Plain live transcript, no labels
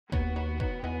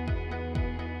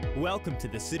Welcome to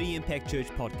the City Impact Church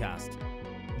podcast.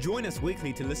 Join us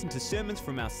weekly to listen to sermons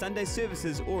from our Sunday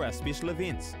services or our special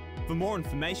events. For more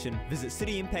information, visit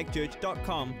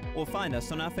cityimpactchurch.com or find us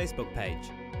on our Facebook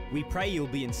page. We pray you'll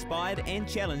be inspired and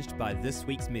challenged by this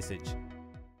week's message.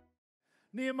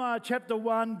 Nehemiah chapter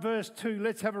 1 verse 2.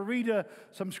 Let's have a read of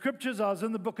some scriptures. I was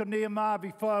in the book of Nehemiah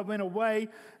before I went away,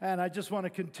 and I just want to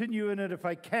continue in it if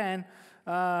I can.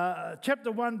 Chapter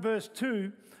 1 verse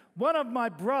 2. One of my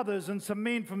brothers and some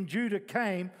men from Judah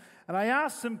came, and I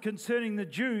asked them concerning the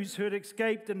Jews who had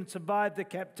escaped and survived the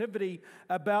captivity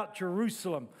about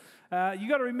Jerusalem. You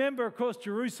got to remember, of course,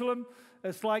 Jerusalem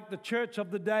is like the church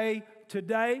of the day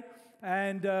today,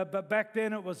 and but back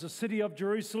then it was the city of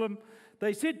Jerusalem.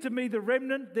 They said to me, the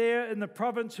remnant there in the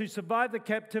province who survived the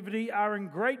captivity are in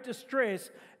great distress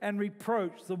and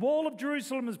reproach. The wall of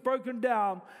Jerusalem is broken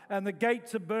down and the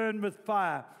gates are burned with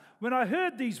fire. When I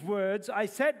heard these words, I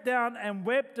sat down and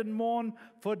wept and mourned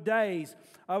for days.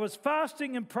 I was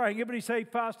fasting and praying. Everybody say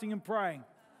fasting and praying.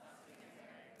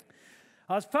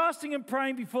 I was fasting and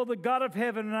praying before the God of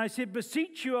heaven, and I said,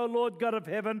 beseech you, O Lord God of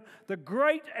heaven, the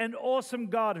great and awesome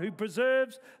God who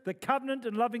preserves the covenant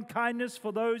and loving kindness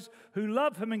for those who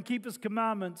love him and keep his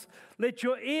commandments. Let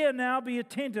your ear now be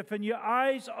attentive and your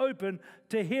eyes open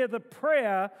to hear the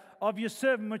prayer of your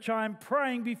servant, which I am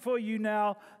praying before you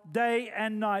now, day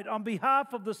and night, on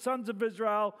behalf of the sons of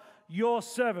Israel, your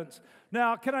servants.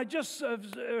 Now, can I just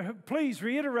please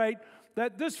reiterate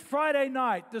that this Friday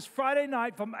night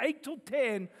from 8 till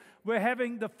 10, we're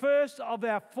having the first of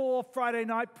our 4 Friday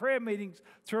night prayer meetings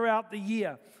throughout the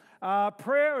year.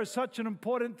 Prayer is such an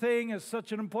important thing, is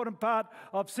such an important part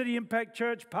of City Impact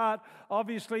Church,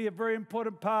 obviously a very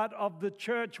important part of the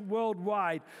church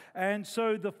worldwide. And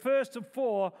so the first of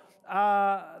 4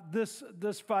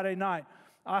 this Friday night.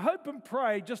 I hope and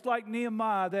pray, just like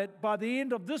Nehemiah, that by the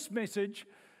end of this message,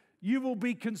 you will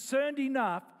be concerned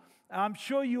enough. I'm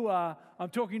sure you are. I'm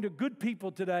talking to good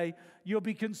people today. You'll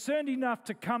be concerned enough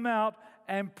to come out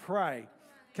and pray.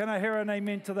 Can I hear an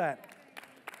amen to that?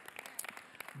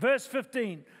 Verse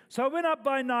 15. So I went up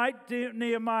by night,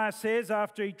 Nehemiah says,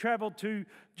 after he traveled to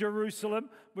Jerusalem,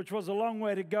 which was a long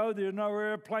way to go. There are no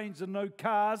airplanes and no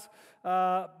cars.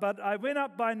 But I went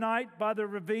up by night by the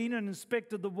ravine and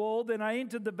inspected the wall. Then I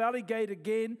entered the valley gate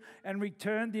again and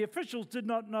returned. The officials did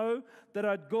not know that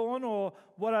I'd gone or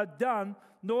what I'd done,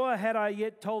 nor had I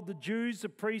yet told the Jews, the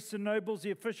priests and nobles,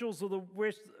 the officials of the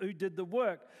west who did the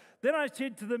work. Then I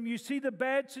said to them, you see the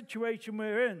bad situation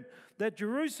we're in, that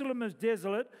Jerusalem is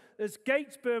desolate, its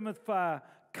gates burn with fire.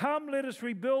 Come, let us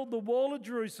rebuild the wall of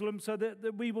Jerusalem so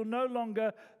that we will no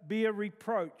longer be a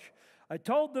reproach. I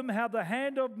told them how the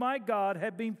hand of my God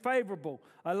had been favorable.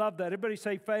 I love that. Everybody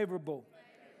say favorable.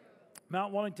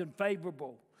 Mount Wellington,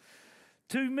 favorable.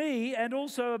 To me, and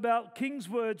also about King's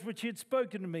words which he had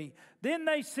spoken to me. Then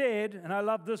they said, and I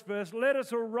love this verse, let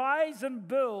us arise and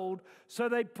build. So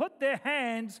they put their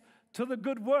hands to the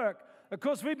good work. Of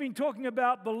course, we've been talking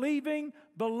about believing,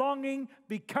 belonging,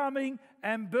 becoming,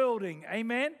 and building.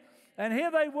 Amen? And here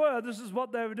they were. This is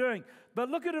what they were doing. But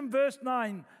look at in verse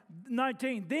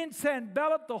 19. Then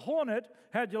Sanballat the hornet,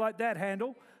 how'd you like that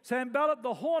handle? Sanballat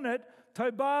the hornet,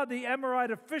 Tobiah the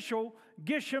Amorite official,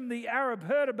 Geshem the Arab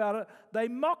heard about it. They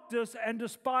mocked us and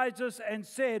despised us and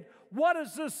said, what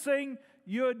is this thing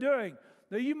you're doing?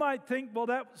 Now you might think, well,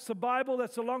 that's the Bible,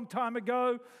 that's a long time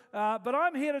ago. But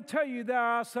I'm here to tell you there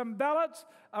are some Sanballats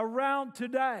around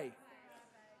today.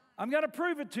 I'm going to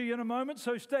prove it to you in a moment,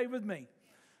 so stay with me.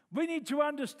 We need to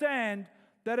understand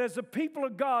that as a people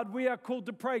of God, we are called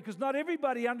to pray because not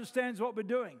everybody understands what we're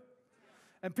doing.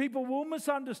 And people will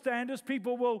misunderstand us.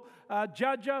 People will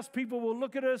judge us. People will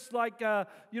look at us like,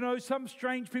 some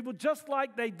strange people, just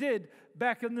like they did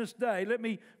back in this day. Let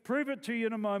me prove it to you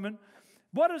in a moment.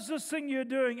 What is this thing you're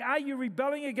doing? Are you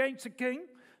rebelling against the king?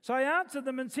 So I answered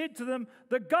them and said to them,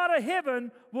 the God of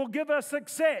heaven will give us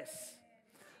success.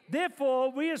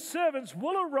 Therefore, we as servants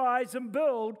will arise and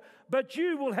build, but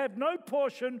you will have no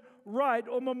portion, right,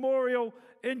 or memorial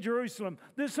in Jerusalem.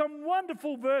 There's some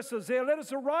wonderful verses there. Let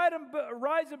us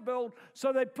arise and build.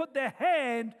 So they put their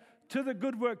hand to the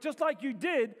good work, just like you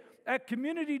did at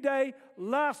Community Day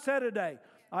last Saturday.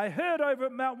 I heard over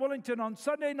at Mount Wellington on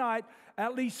Sunday night,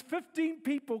 at least 15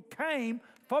 people came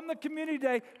from the Community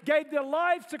Day, gave their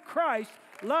lives to Christ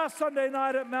last Sunday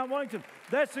night at Mount Wellington.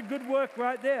 That's a good work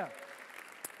right there.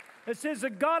 It says, the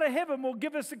God of heaven will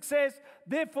give us success.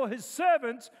 Therefore, his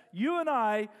servants, you and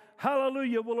I,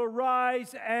 hallelujah, will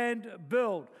arise and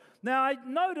build. Now, I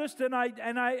noticed and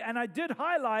I did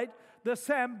highlight the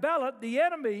Sanballat, the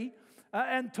enemy,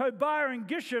 and Tobiah and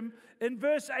Geshem in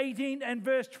verse 18 and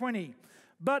verse 20.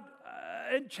 But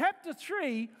in chapter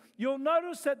 3, you'll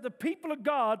notice that the people of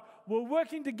God were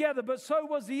working together, but so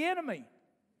was the enemy.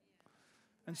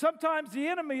 And sometimes the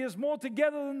enemy is more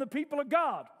together than the people of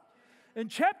God. In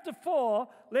chapter 4,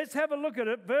 let's have a look at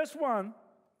it. Verse 1,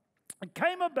 it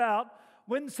came about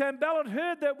when Sanballat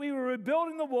heard that we were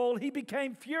rebuilding the wall, he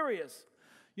became furious.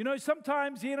 You know,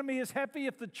 sometimes the enemy is happy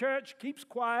if the church keeps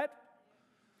quiet,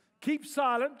 keeps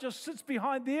silent, just sits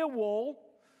behind their wall.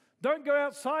 Don't go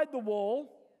outside the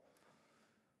wall.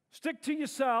 Stick to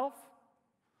yourself.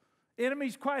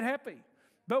 Enemy's quite happy.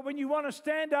 But when you want to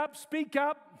stand up, speak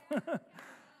up,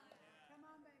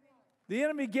 the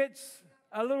enemy gets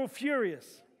a little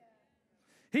furious.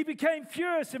 He became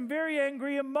furious and very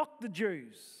angry and mocked the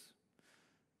Jews.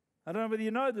 I don't know whether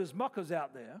you know there's mockers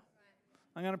out there.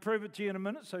 I'm going to prove it to you in a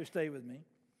minute, so stay with me.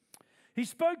 He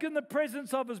spoke in the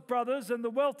presence of his brothers and the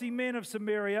wealthy men of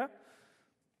Samaria.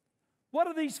 What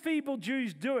are these feeble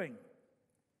Jews doing?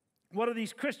 What are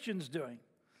these Christians doing?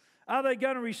 Are they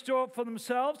going to restore it for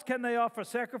themselves? Can they offer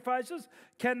sacrifices?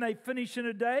 Can they finish in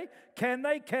a day? Can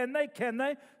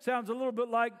they? Sounds a little bit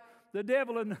like the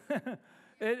devil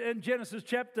in Genesis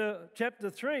chapter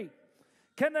 3.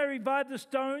 Can they revive the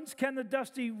stones? Can the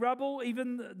dusty rubble,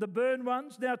 even the burned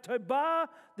ones? Now Tobiah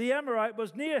the Amorite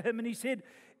was near him, and he said,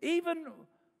 even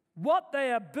what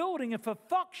they are building, if a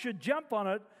fox should jump on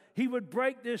it, he would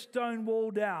break their stone wall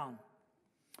down.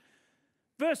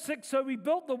 Verse 6, so we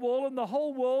built the wall and the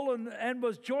whole wall and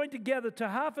was joined together to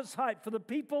half its height, for the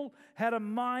people had a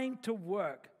mind to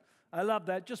work. I love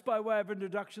that. Just by way of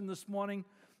introduction this morning,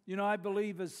 you know, I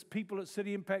believe as people at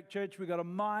City Impact Church, we've got a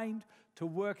mind to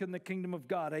work in the kingdom of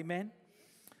God. Amen?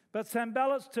 But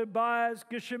Sanballats, Tobiahs,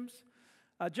 Geshems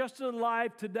are just as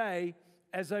alive today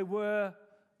as they were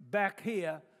back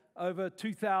here over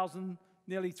 2,000,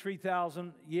 nearly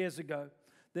 3,000 years ago.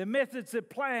 Their methods, their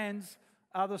plans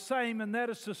are the same, and that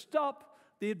is to stop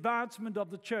the advancement of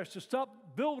the church, to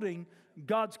stop building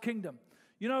God's kingdom.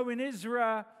 You know, when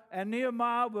Ezra and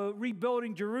Nehemiah were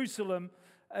rebuilding Jerusalem,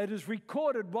 it is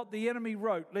recorded what the enemy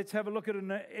wrote. Let's have a look at it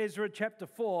in Ezra chapter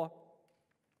 4.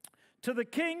 To the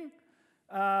king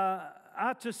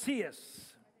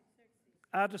Artaxerxes.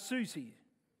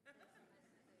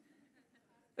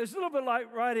 It's a little bit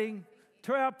like writing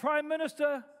to our Prime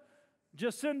Minister,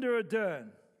 Jacinda Ardern.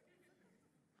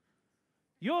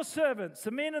 Your servants, the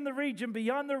men in the region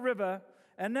beyond the river,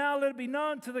 and now let it be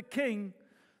known to the king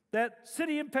that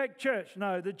City Impact Church,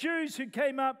 no, the Jews who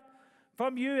came up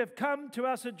from you have come to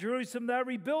us at Jerusalem. They are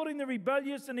rebuilding the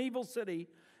rebellious and evil city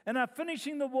and are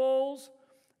finishing the walls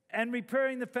and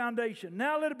repairing the foundation.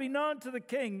 Now let it be known to the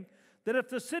king that if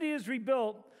the city is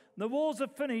rebuilt, the walls are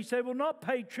finished, they will not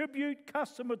pay tribute,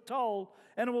 custom, or toll,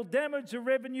 and it will damage the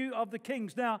revenue of the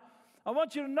kings. Now, I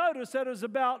want you to notice that it's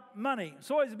about money. It's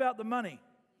always about the money.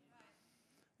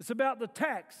 It's about the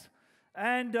tax.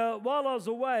 And while I was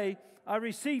away, I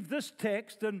received this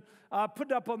text, and I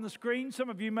put it up on the screen. Some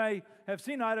of you may have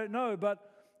seen it, I don't know, but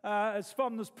it's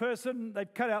from this person.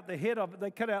 They've cut out the head of it.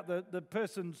 They cut out the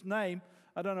person's name.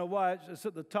 I don't know why. It's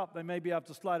at the top. They may be able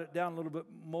to slide it down a little bit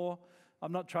more.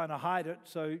 I'm not trying to hide it,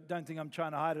 so don't think I'm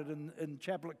trying to hide it. In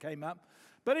chapel it came up.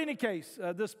 But in any case,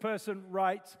 this person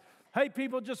writes, hey,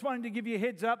 people, just wanting to give you a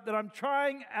heads up that I'm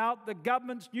trying out the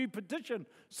government's new petition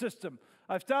system.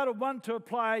 I've started one to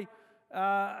apply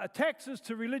taxes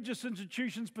to religious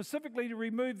institutions, specifically to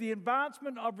remove the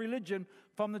advancement of religion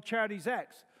from the Charities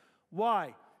Acts.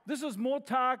 Why? This is more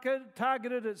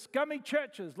targeted at scummy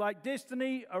churches like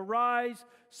Destiny, Arise,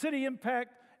 City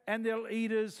Impact, and their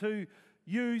leaders who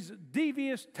use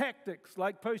devious tactics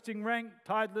like posting rank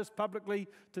tithe lists publicly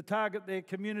to target their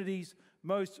community's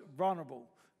most vulnerable.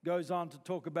 Goes on to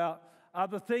talk about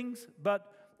other things,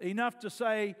 but enough to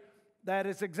say that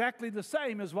it's exactly the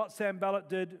same as what Sanballat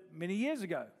did many years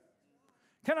ago.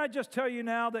 Can I just tell you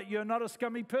now that you're not a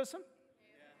scummy person?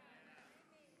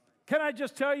 Can I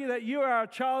just tell you that you are a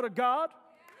child of God?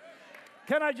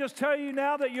 Can I just tell you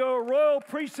now that you're a royal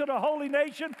priesthood, a holy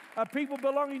nation, a people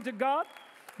belonging to God?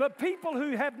 But people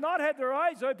who have not had their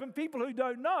eyes open, people who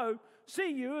don't know,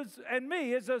 see you and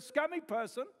me as a scummy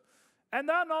person, and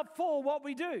they're not for what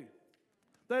we do.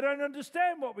 They don't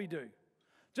understand what we do.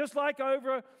 Just like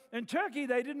over in Turkey,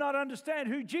 they did not understand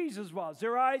who Jesus was.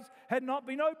 Their eyes had not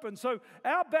been opened. So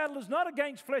our battle is not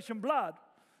against flesh and blood,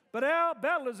 but our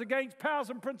battle is against powers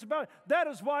and principalities. That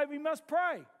is why we must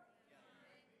pray.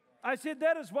 I said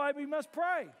that is why we must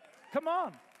pray. Come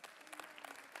on.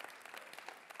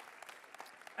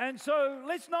 And so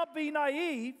let's not be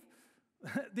naive.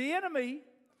 The enemy,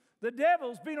 the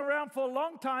devil's been around for a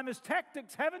long time. His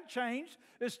tactics haven't changed.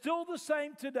 It's still the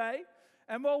same today.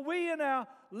 And while we in our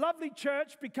lovely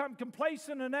church become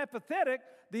complacent and apathetic,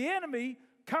 the enemy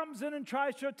comes in and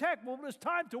tries to attack. Well, it's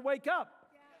time to wake up.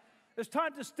 It's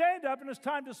time to stand up and it's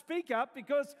time to speak up,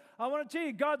 because I want to tell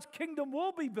you, God's kingdom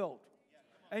will be built.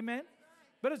 Amen.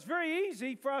 But it's very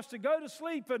easy for us to go to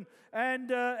sleep and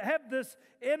have this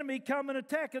enemy come and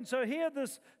attack. And so here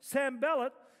this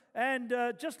Sanballat, and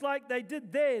just like they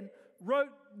did then,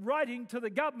 writing to the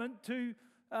government to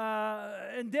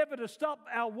endeavor to stop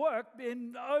our work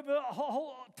over a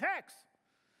whole tax.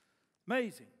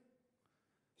 Amazing.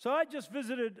 So I just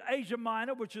visited Asia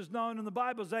Minor, which is known in the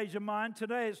Bible as Asia Minor.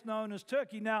 Today it's known as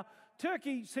Turkey. Now,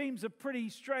 Turkey seems a pretty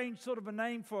strange sort of a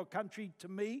name for a country to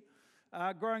me,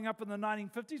 growing up in the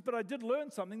 1950s. But I did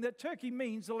learn something, that Turkey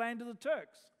means the land of the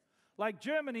Turks. Like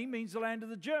Germany means the land of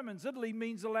the Germans. Italy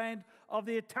means the land of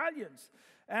the Italians.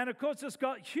 And, of course, it's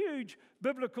got huge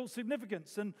biblical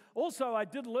significance. And also I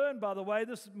did learn, by the way,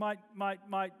 this might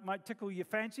tickle your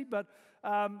fancy, but,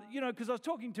 because I was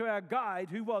talking to our guide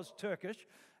who was Turkish,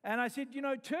 and I said,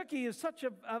 Turkey is such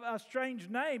a strange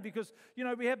name because,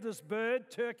 we have this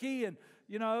bird, turkey, and,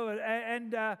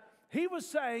 he was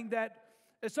saying that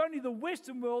it's only the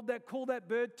Western world that call that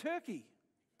bird turkey.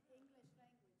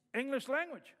 English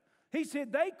language. He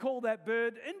said they call that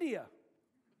bird India.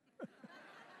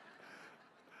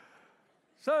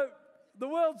 So the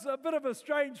world's a bit of a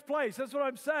strange place. That's what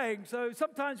I'm saying. So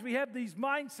sometimes we have these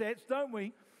mindsets, don't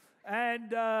we?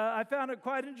 And I found it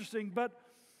quite interesting. But,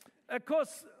 of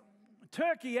course,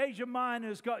 Turkey, Asia Minor,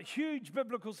 has got huge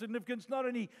biblical significance, not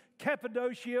only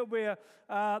Cappadocia, where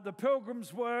the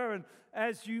pilgrims were, and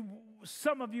as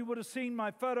some of you would have seen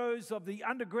my photos of the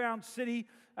underground city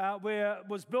where it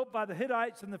was built by the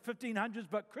Hittites in the 1500s,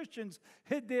 but Christians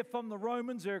hid there from the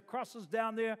Romans. There are crosses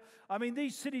down there. I mean,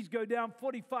 these cities go down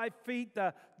 45 feet,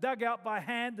 dug out by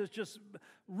hand. There's just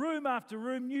room after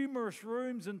room, numerous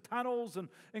rooms and tunnels, and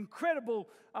incredible.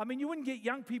 I mean, you wouldn't get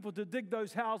young people to dig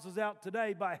those houses out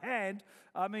today by hand.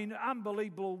 I mean,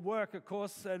 unbelievable work, of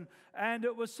course. And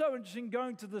it was so interesting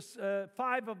going to this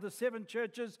 5 of the 7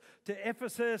 churches, to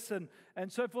Ephesus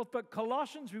and so forth. But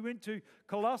Colossians, we went to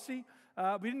Colossae.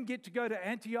 We didn't get to go to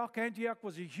Antioch. Antioch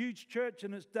was a huge church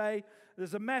in its day.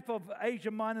 There's a map of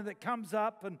Asia Minor that comes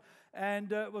up,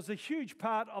 and it was a huge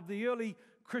part of the early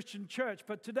Christian church.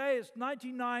 But today it's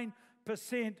 99%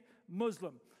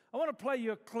 Muslim. I want to play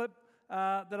you a clip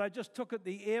that I just took at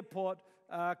the airport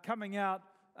coming out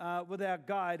with our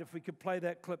guide. If we could play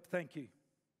that clip, thank you.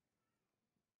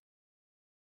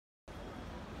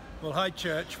 Well, hi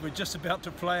church, we're just about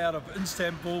to fly out of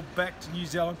Istanbul back to New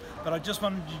Zealand, but I just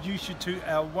want to introduce you to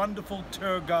our wonderful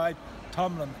tour guide,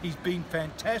 Tomlin. He's been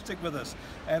fantastic with us,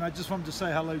 and I just wanted to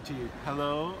say hello to you.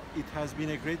 Hello, it has been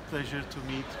a great pleasure to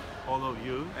meet all of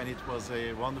you, and it was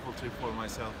a wonderful trip for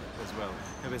myself as well.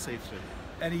 Have a safe trip.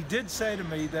 And he did say to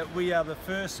me that we are the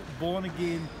first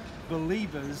born-again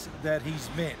believers that he's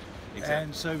met. Exactly.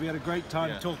 And so we had a great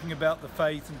time talking about the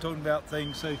faith and talking about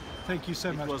things. So thank you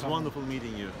so much. It was Tomlin. Wonderful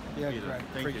meeting you. Yeah, Peter. great.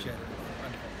 Thank Appreciate you. it.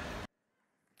 Wonderful.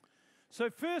 So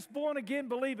first born again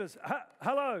believers,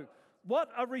 hello. What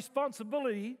a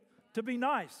responsibility to be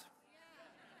nice.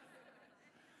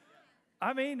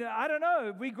 I mean, I don't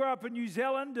know. We grew up in New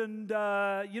Zealand, and,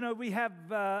 we have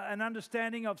an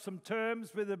understanding of some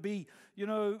terms, whether it be,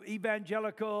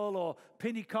 evangelical or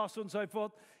Pentecostal and so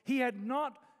forth. He had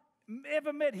not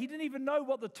ever met, he didn't even know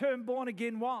what the term born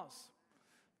again was.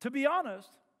 To be honest,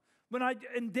 when I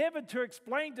endeavored to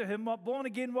explain to him what born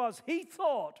again was, he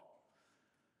thought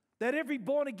that every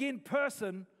born again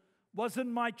person was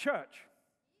in my church.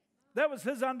 That was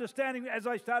his understanding as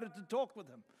I started to talk with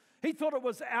him. He thought it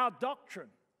was our doctrine,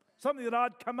 something that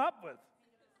I'd come up with.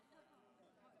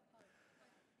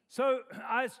 So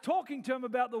I was talking to him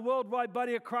about the worldwide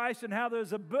body of Christ and how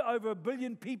there's over 1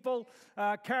 billion people,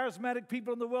 charismatic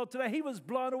people in the world today. He was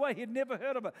blown away. He had never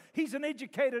heard of it. He's an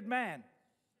educated man.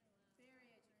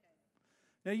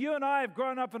 Now, you and I have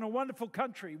grown up in a wonderful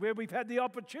country where we've had the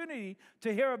opportunity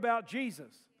to hear about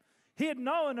Jesus. He had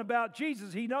known about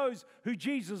Jesus. He knows who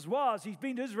Jesus was. He's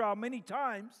been to Israel many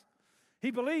times.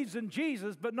 He believes in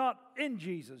Jesus, but not in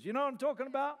Jesus. You know what I'm talking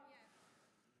about?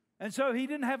 And so he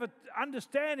didn't have an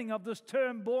understanding of this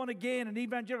term born again and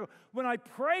evangelical. When I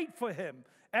prayed for him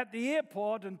at the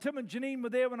airport, and Tim and Janine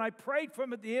were there, when I prayed for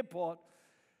him at the airport,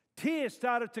 tears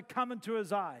started to come into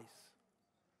his eyes.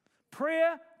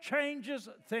 Prayer changes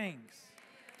things.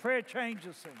 Prayer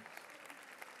changes things.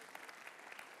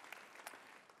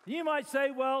 You might say,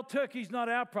 well, Turkey's not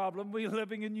our problem. We're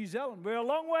living in New Zealand. We're a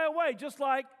long way away, just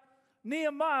like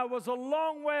Nehemiah was a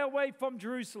long way away from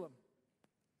Jerusalem.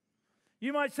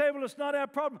 You might say, well, it's not our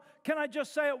problem. Can I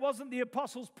just say it wasn't the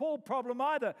Apostle Paul's problem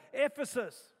either?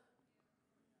 Ephesus.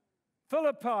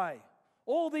 Philippi,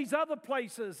 all these other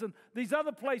places, and these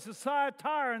other places,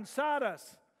 Thyatira and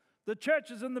Sardis, the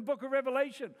churches in the book of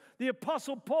Revelation. The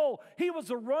Apostle Paul, he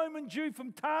was a Roman Jew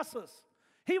from Tarsus.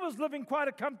 He was living quite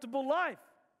a comfortable life.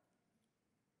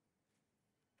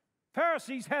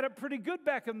 Pharisees had it pretty good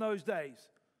back in those days.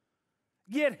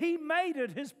 Yet he made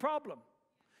it his problem.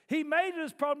 He made it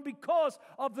his problem because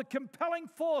of the compelling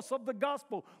force of the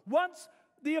gospel. Once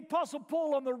the Apostle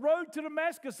Paul on the road to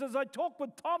Damascus, as I talked with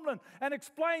Tomlin and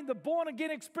explained the born-again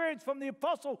experience from the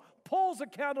Apostle Paul's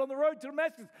account on the road to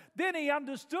Damascus, then he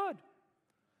understood.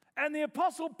 And the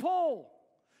Apostle Paul,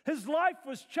 his life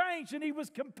was changed, and he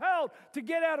was compelled to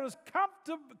get out of his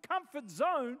comfort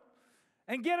zone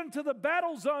and get into the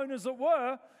battle zone, as it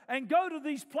were, and go to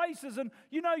these places. And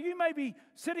you know, you may be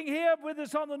sitting here with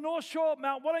us on the North Shore of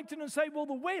Mount Wellington and say, well,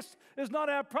 the West is not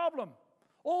our problem.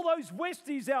 All those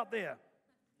Westies out there.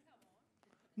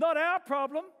 Not our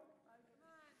problem.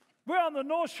 We're on the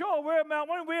North Shore. We're at Mount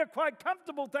Wellington. We're quite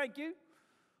comfortable, thank you.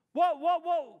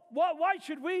 Why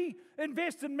should we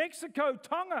invest in Mexico,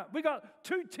 Tonga? We got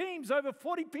 2 teams, over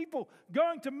 40 people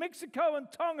going to Mexico and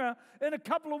Tonga in a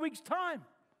couple of weeks' time.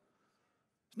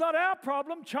 It's not our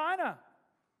problem, China.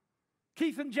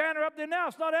 Keith and Jan are up there now.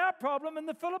 It's not our problem in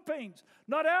the Philippines.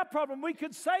 Not our problem. We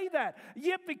could say that.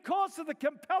 Yet because of the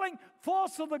compelling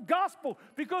force of the gospel,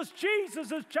 because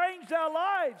Jesus has changed our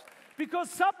lives, because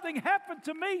something happened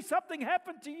to me, something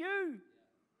happened to you,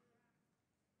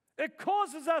 it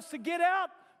causes us to get out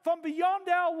from beyond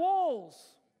our walls,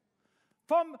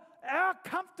 from our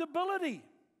comfortability.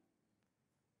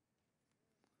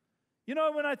 You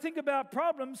know, when I think about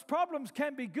problems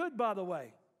can be good, by the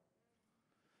way.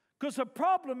 Because a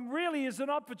problem really is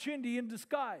an opportunity in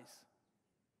disguise.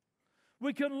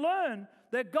 We can learn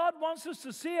that God wants us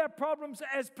to see our problems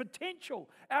as potential,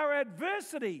 our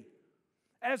adversity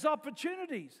as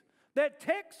opportunities. That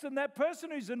text and that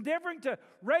person who's endeavoring to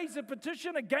raise a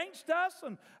petition against us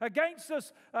and against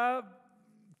us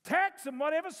tax and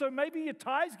whatever, so maybe your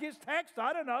tithes gets taxed,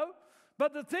 I don't know.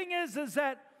 But the thing is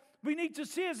that we need to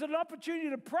see it as an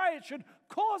opportunity to pray. It should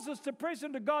cause us to press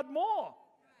into God more.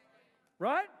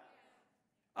 Right?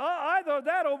 Either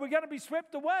that or we're going to be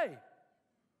swept away.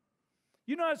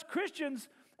 You know, as Christians,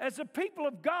 as a people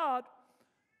of God,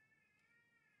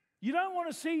 you don't want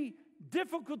to see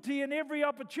difficulty in every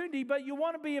opportunity, but you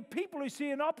want to be a people who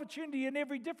see an opportunity in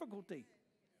every difficulty.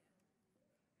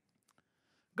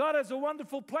 God has a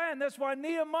wonderful plan. That's why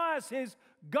Nehemiah says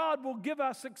God will give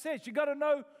us success. You've got to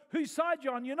know whose side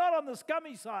you're on. You're not on the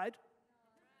scummy side.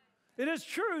 It is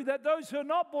true that those who are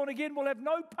not born again will have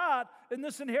no part in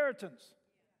this inheritance.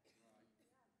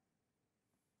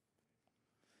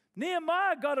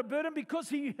 Nehemiah got a burden because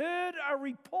he heard a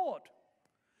report.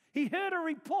 He heard a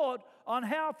report on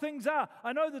how things are.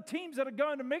 I know the teams that are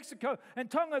going to Mexico and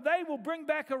Tonga, they will bring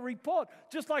back a report,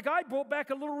 just like I brought back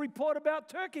a little report about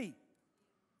Turkey.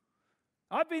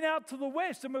 I've been out to the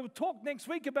West, and we'll talk next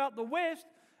week about the West,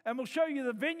 and we'll show you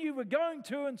the venue we're going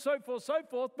to and so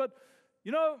forth. But,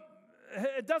 you know,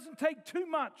 it doesn't take too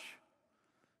much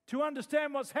to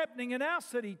understand what's happening in our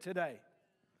city today.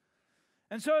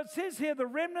 And so it says here, the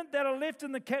remnant that are left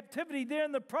in the captivity there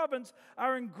in the province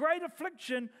are in great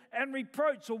affliction and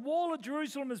reproach. The wall of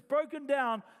Jerusalem is broken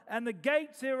down, and the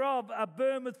gates thereof are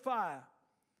burned with fire.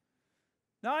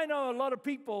 Now, I know a lot of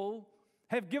people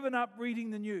have given up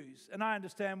reading the news, and I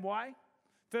understand why.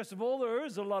 First of all, there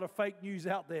is a lot of fake news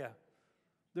out there.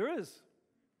 There is.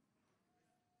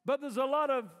 But there's a lot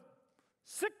of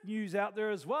sick news out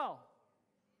there as well.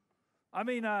 I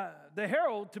mean, the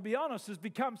Herald, to be honest, has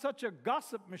become such a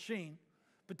gossip machine,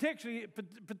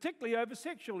 particularly over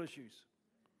sexual issues.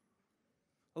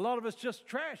 A lot of it's just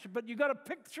trash, but you've got to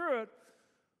pick through it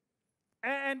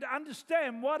and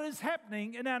understand what is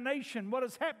happening in our nation, what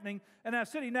is happening in our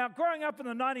city. Now, growing up in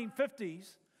the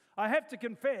 1950s, I have to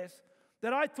confess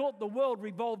that I thought the world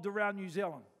revolved around New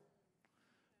Zealand.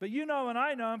 But you know and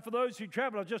I know, and for those who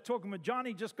travel, I was just talking with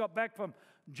Johnny, just got back from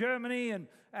Germany, and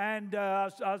I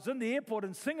was in the airport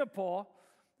in Singapore,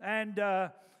 and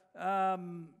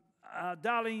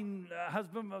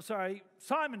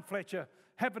Simon Fletcher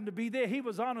happened to be there. He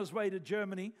was on his way to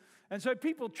Germany. And so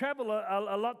people travel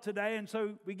a lot today, and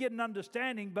so we get an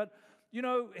understanding. But, you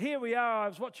know, here we are. I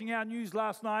was watching our news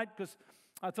last night because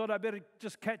I thought I'd better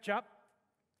just catch up.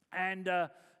 And,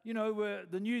 you know,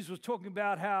 the news was talking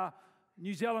about how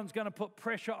New Zealand's going to put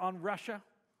pressure on Russia.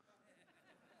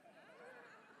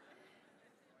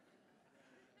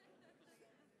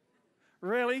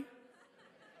 Really?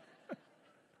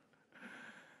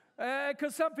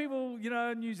 Because some people, you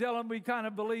know, in New Zealand, we kind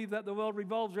of believe that the world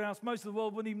revolves around us. Most of the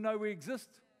world wouldn't even know we exist.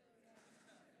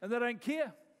 And they don't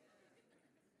care.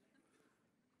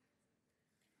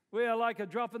 We are like a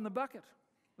drop in the bucket.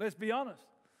 Let's be honest.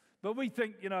 But we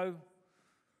think,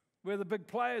 we're the big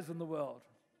players in the world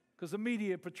because the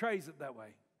media portrays it that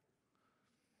way.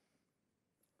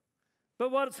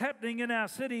 But what's happening in our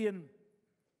city, and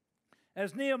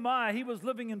as Nehemiah, he was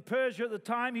living in Persia at the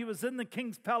time. He was in the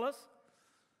king's palace.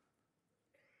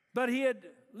 But he had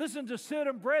listened to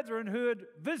certain brethren who had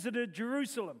visited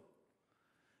Jerusalem.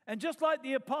 And just like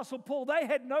the Apostle Paul, they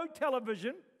had no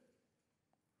television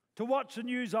to watch the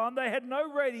news on. They had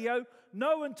no radio,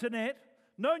 no internet,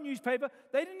 no newspaper.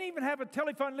 They didn't even have a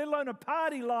telephone, let alone a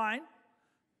party line,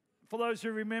 for those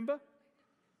who remember.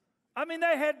 I mean,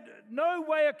 they had no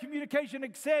way of communication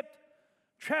except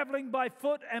traveling by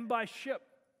foot and by ship.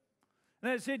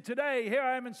 And as I said today, here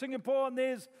I am in Singapore, and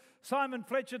there's Simon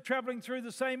Fletcher traveling through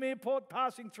the same airport,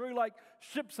 passing through like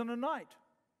ships in a night.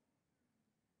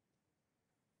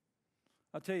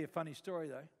 I'll tell you a funny story,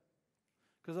 though,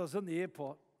 because I was in the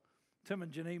airport. Tim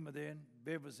and Janine were there, and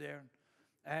Bev was there,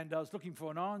 and I was looking for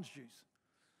an orange juice,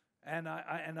 and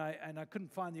I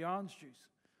couldn't find the orange juice,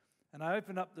 and I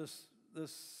opened up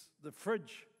the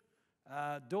fridge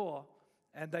door,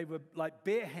 and they were like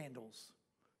bear handles,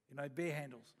 because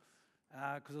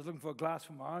I was looking for a glass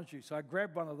for my orange juice. So I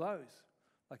grabbed one of those,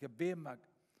 like a beer mug,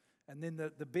 and then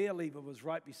the beer lever was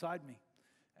right beside me,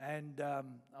 and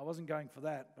I wasn't going for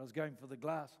that. I was going for the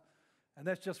glass, and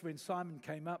that's just when Simon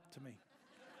came up to me.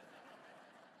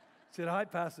 Said, "Hi,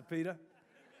 Pastor Peter."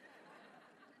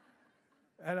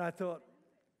 And I thought,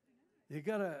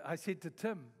 I said to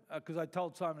Tim, because I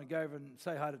told Simon to go over and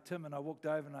say hi to Tim, and I walked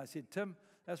over and I said, "Tim,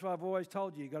 that's what I've always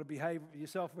told you. You've got to behave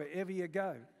yourself wherever you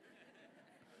go."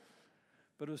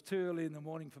 But it was too early in the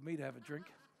morning for me to have a drink.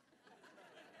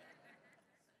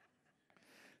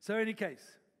 So in any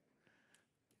case,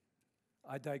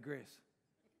 I digress.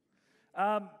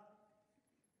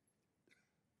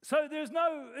 So there's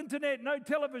no internet, no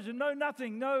television, no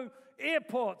nothing, no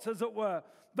airports, as it were.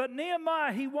 But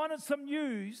Nehemiah, he wanted some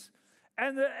news,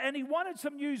 and he wanted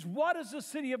some news. What is the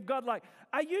city of God like?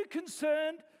 Are you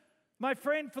concerned, my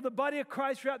friend, for the body of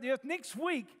Christ throughout the earth? Next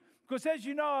week, because as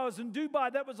you know, I was in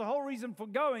Dubai. That was the whole reason for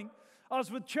going. I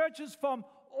was with churches from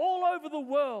all over the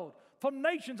world, from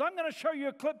nations. I'm going to show you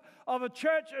a clip of a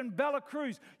church in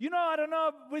Belarus. I don't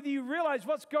know whether you realize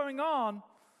what's going on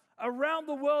around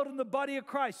the world in the body of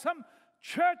Christ. Some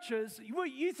churches,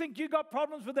 you think you got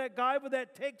problems with that guy with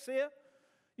that text here?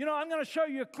 I'm going to show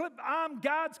you a clip. Armed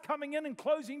guards coming in and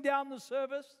closing down the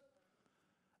service.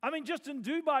 I mean, just in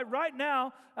Dubai right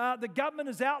now, the government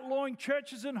is outlawing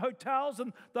churches and hotels,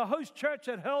 and the host church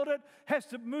that held it has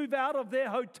to move out of their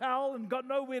hotel and got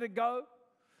nowhere to go.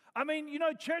 I mean,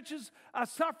 churches are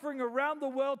suffering around the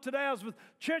world today. I was with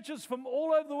churches from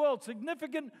all over the world,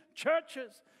 significant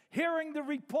churches, hearing the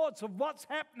reports of what's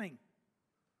happening.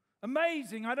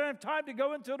 Amazing. I don't have time to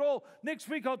go into it all. Next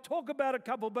week I'll talk about a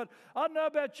couple, but I don't know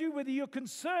about you, whether you're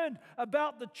concerned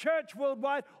about the church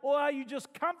worldwide, or are you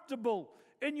just comfortable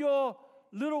in your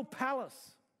little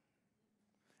palace?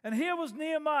 And here was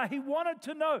Nehemiah. He wanted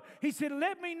to know. He said,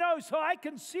 "Let me know so I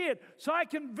can see it, so I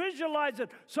can visualize it,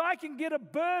 so I can get a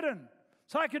burden,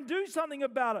 so I can do something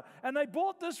about it." And they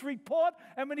brought this report,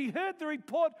 and when he heard the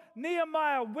report,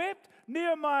 Nehemiah wept,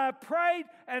 Nehemiah prayed,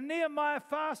 and Nehemiah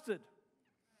fasted.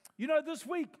 This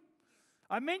week,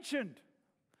 I mentioned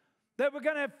that we're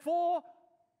going to have 4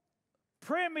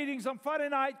 prayer meetings on Friday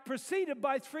night, preceded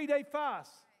by 3-day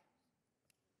fasts.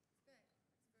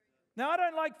 Now, I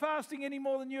don't like fasting any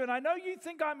more than you, and I know you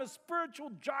think I'm a spiritual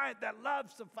giant that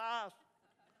loves to fast.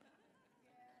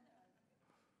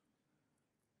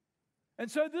 And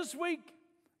so this week,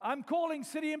 I'm calling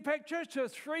City Impact Church to a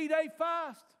 3-day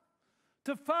fast.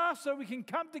 To fast so we can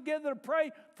come together to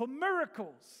pray for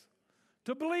miracles,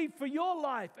 to believe for your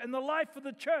life and the life of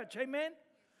the church. Amen?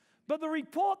 But the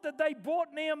report that they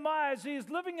brought Nehemiah as he is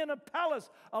living in a palace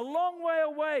a long way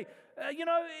away,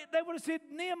 they would have said,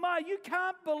 "Nehemiah, you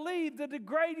can't believe the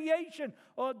degradation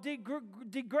or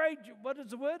what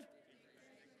is the word?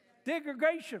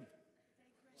 Degradation.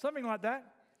 Something like that.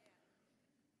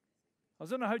 I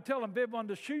was in a hotel and Bev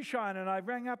wanted a shoe shine, and I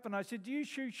rang up and I said, "Do you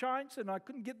shoe shines?" And I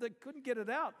couldn't get it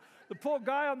out. The poor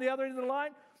guy on the other end of the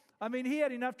line, I mean, he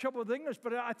had enough trouble with English,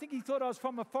 but I think he thought I was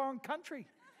from a foreign country.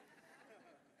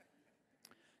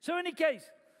 So in any case,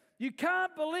 you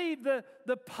can't believe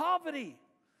the poverty.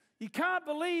 You can't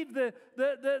believe the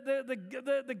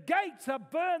gates are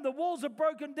burned, the walls are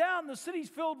broken down, the city's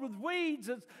filled with weeds,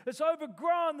 it's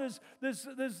overgrown,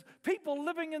 there's people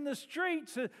living in the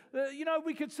streets.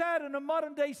 We could say it in a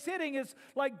modern day setting, it's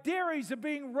like dairies are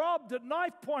being robbed at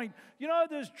knife point.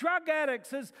 There's drug addicts,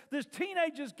 there's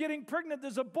teenagers getting pregnant,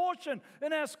 there's abortion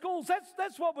in our schools.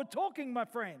 That's what we're talking, my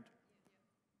friend.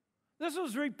 This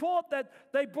was a report that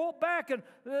they brought back, and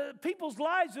people's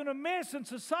lives were in a mess, and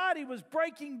society was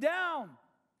breaking down.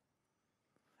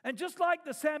 And just like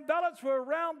the Sanballats were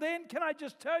around then, can I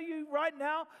just tell you right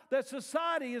now that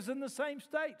society is in the same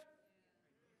state?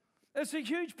 It's a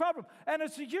huge problem. And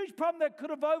it's a huge problem that could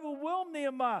have overwhelmed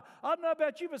Nehemiah. I don't know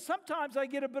about you, but sometimes I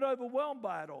get a bit overwhelmed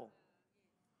by it all.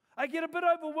 I get a bit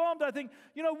overwhelmed. I think,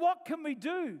 what can we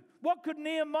do? What could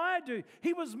Nehemiah do?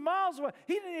 He was miles away.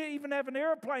 He didn't even have an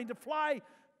airplane to fly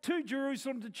to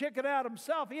Jerusalem to check it out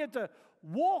himself. He had to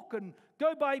walk and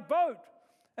go by boat.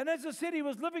 And as I said, he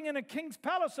was living in a king's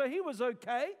palace, so he was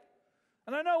okay.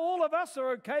 And I know all of us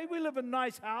are okay. We live in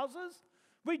nice houses.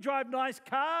 We drive nice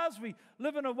cars. We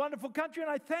live in a wonderful country, and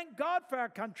I thank God for our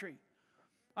country.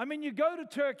 I mean, you go to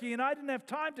Turkey, and I didn't have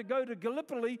time to go to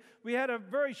Gallipoli. We had a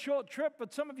very short trip,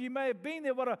 but some of you may have been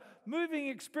there. What a moving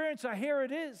experience. I hear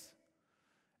it is.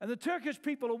 And the Turkish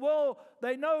people,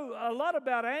 they know a lot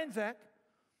about Anzac.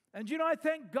 And I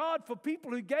thank God for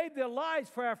people who gave their lives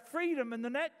for our freedom in the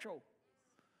natural.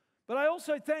 But I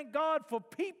also thank God for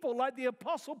people like the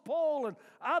Apostle Paul and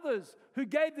others who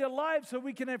gave their lives so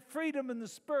we can have freedom in the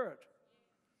spirit.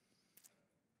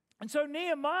 And so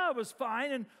Nehemiah was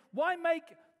fine, and why make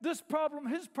this problem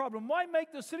his problem? Why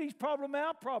make the city's problem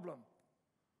our problem?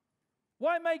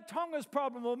 Why make Tonga's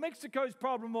problem or Mexico's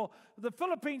problem or the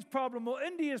Philippines' problem or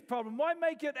India's problem? Why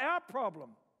make it our problem?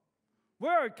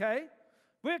 We're okay.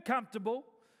 We're comfortable.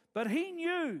 But he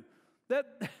knew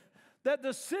that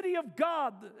the city of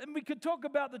God, and we could talk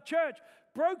about the church,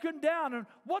 broken down. And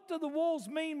what do the walls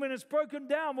mean when it's broken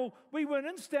down? Well, we were in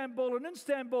Istanbul,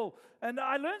 and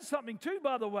I learned something too,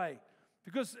 by the way,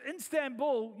 because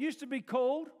Istanbul used to be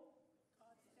called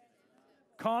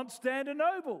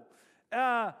Constantinople.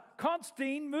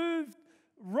 Constantine moved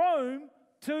Rome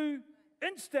to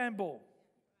Istanbul,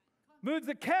 moved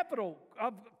the capital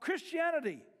of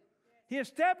Christianity. He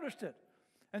established it.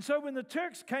 And so when the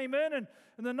Turks came in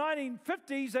the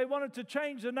 1950s, they wanted to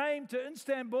change the name to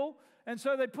Istanbul, and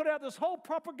so they put out this whole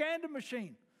propaganda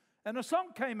machine. And a song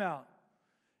came out.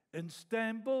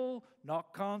 Istanbul,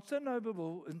 not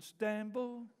Constantinople,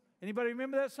 Istanbul. Anybody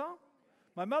remember that song?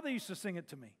 My mother used to sing it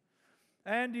to me.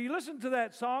 And you listen to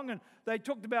that song, and they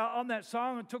talked about, on that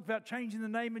song, and talked about changing the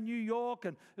name in New York,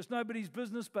 and it's nobody's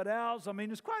business but ours. I mean,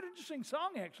 it's quite an interesting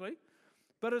song, actually.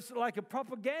 But it's like a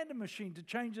propaganda machine to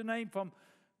change the name from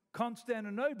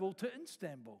Constantinople to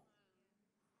Istanbul.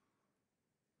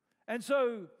 And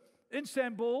so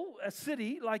Istanbul, a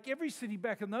city, like every city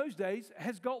back in those days,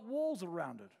 has got walls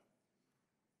around it.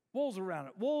 Walls around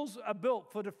it. Walls are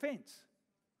built for defense,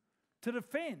 to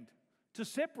defend, to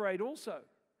separate also.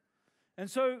 And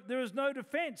so there is no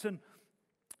defense. And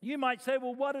you might say,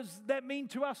 well, what does that mean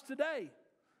to us today?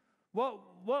 What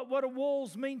do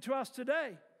walls mean to us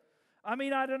today? I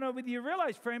mean, I don't know whether you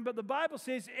realize, friend, but the Bible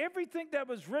says everything that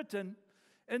was written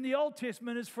in the Old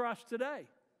Testament is for us today.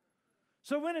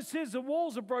 So when it says the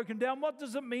walls are broken down, what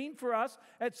does it mean for us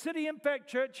at City Impact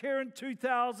Church here in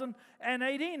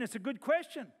 2018? It's a good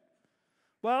question.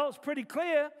 Well, it's pretty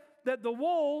clear that the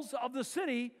walls of the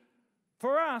city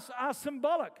for us are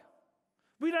symbolic.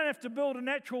 We don't have to build a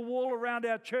natural wall around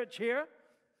our church here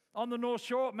on the North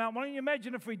Shore at Mount Wellington.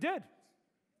 Imagine if we did.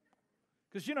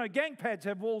 Because, gang pads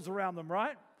have walls around them,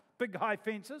 right? Big high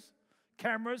fences,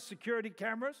 cameras, security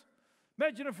cameras.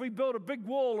 Imagine if we built a big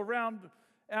wall around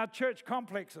our church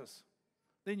complexes.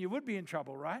 Then you would be in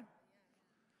trouble, right?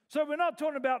 So we're not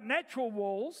talking about natural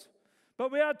walls,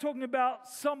 but we are talking about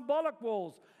symbolic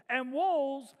walls. And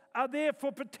walls are there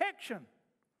for protection.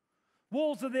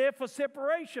 Walls are there for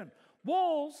separation.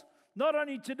 Walls, not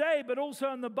only today, but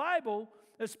also in the Bible,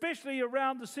 especially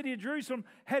around the city of Jerusalem,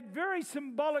 had very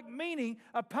symbolic meaning.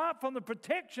 Apart from the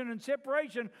protection and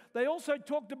separation, they also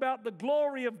talked about the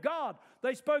glory of God.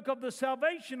 They spoke of the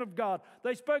salvation of God.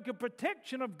 They spoke of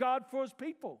protection of God for his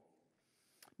people.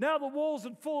 Now the walls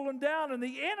had fallen down, and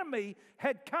the enemy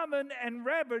had come in and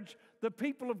ravaged the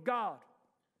people of God.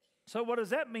 So what does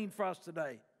that mean for us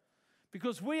today?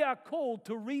 Because we are called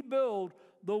to rebuild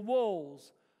the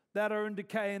walls that are in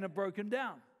decay and are broken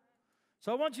down.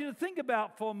 So I want you to think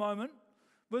about for a moment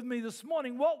with me this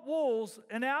morning, what walls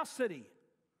in our city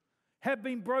have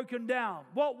been broken down?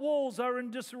 What walls are in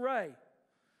disarray?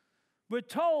 We're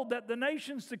told that the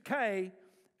nations decay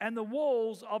and the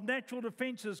walls of natural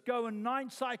defenses go in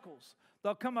 9 cycles.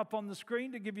 They'll come up on the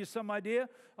screen to give you some idea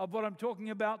of what I'm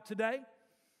talking about today.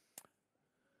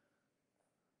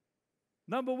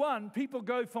 Number 1, people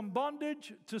go from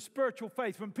bondage to spiritual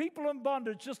faith. When people are in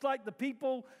bondage, just like the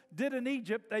people did in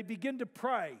Egypt, they begin to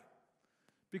pray.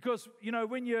 Because,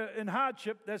 when you're in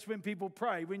hardship, that's when people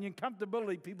pray. When you're in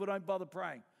comfortability, people don't bother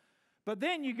praying. But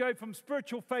then you go from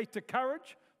spiritual faith to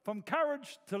courage, from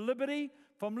courage to liberty,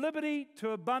 from liberty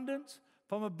to abundance,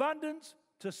 from abundance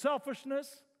to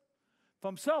selfishness,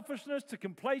 from selfishness to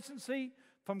complacency,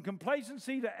 from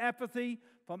complacency to apathy,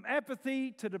 from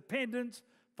apathy to dependence,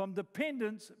 from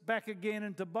dependence back again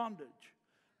into bondage.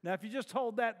 Now, if you just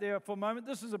hold that there for a moment,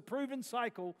 this is a proven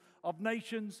cycle of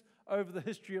nations over the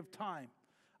history of time.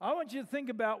 I want you to think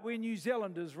about where New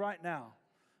Zealand is right now.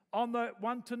 On the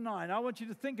 1 to 9, I want you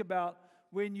to think about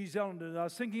where New Zealand is. I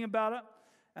was thinking about it,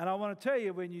 and I want to tell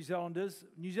you where New Zealand is.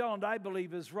 New Zealand, I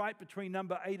believe, is right between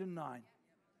number 8 and 9.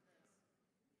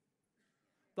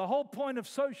 The whole point of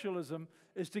socialism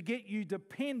is to get you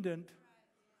dependent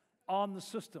on the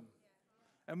system.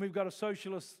 And we've got a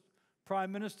socialist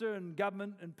prime minister and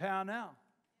government in power now.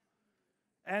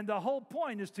 And the whole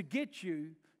point is to get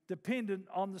you dependent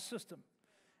on the system.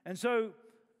 And so,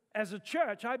 as a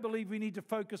church, I believe we need to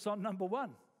focus on number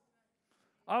one.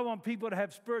 I want people to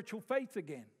have spiritual faith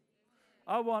again.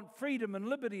 I want freedom and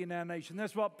liberty in our nation.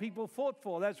 That's what people fought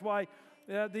for. That's why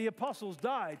the apostles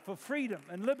died, for freedom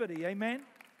and liberty. Amen?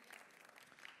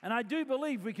 And I do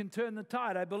believe we can turn the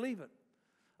tide. I believe it.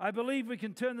 I believe we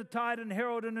can turn the tide and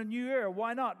herald in a new era.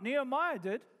 Why not? Nehemiah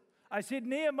did. I said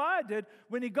Nehemiah did.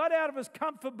 When he got out of his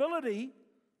comfortability,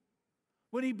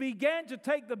 when he began to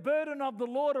take the burden of the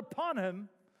Lord upon him,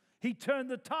 he turned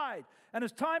the tide. And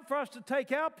it's time for us to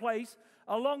take our place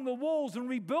along the walls and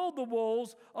rebuild the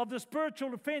walls of the spiritual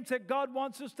defense that God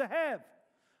wants us to have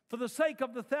for the sake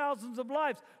of the thousands of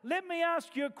lives. Let me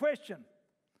ask you a question.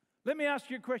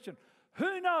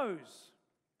 Who knows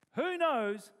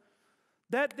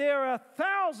that there are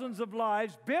thousands of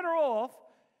lives better off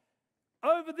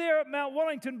over there at Mount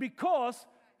Wellington because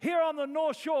here on the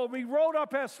North Shore we rolled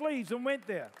up our sleeves and went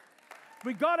there.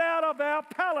 We got out of our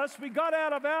palace, we got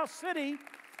out of our city,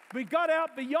 we got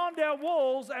out beyond our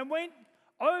walls and went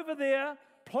over there,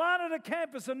 planted a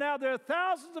campus, and now there are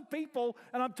thousands of people,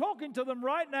 and I'm talking to them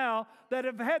right now, that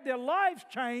have had their lives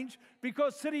changed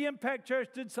because City Impact Church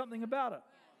did something about it.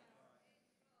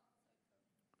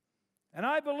 And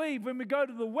I believe when we go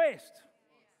to the west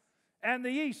and the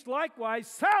east, likewise,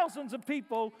 thousands of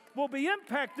people will be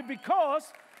impacted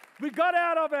because we got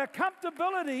out of our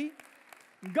comfortability,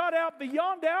 got out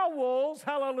beyond our walls,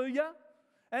 hallelujah,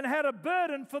 and had a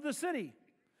burden for the city.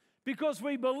 Because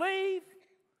we believe,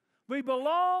 we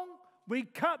belong, we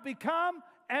become,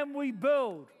 and we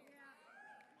build.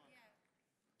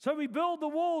 So we build the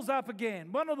walls up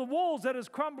again. One of the walls that is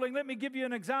crumbling, let me give you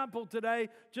an example today,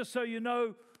 just so you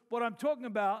know what I'm talking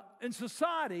about. In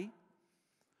society,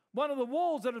 one of the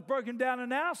walls that is broken down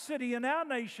in our city, in our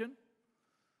nation,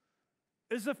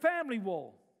 is the family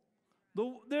wall.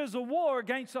 There's a war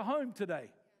against the home today.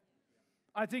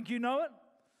 I think you know it.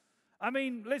 I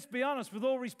mean, let's be honest, with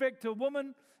all respect to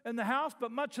women in the house,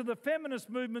 but much of the feminist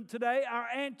movement today are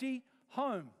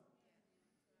anti-home,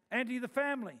 anti the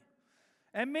family.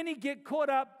 And many get caught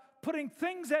up putting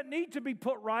things that need to be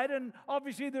put right, and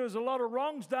obviously there's a lot of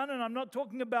wrongs done, and I'm not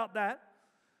talking about that,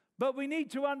 but we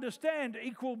need to understand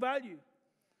equal value.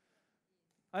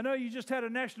 I know you just had a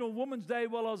National Women's Day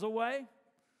while I was away,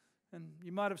 and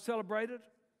you might have celebrated.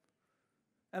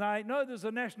 And I know there's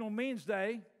a National Men's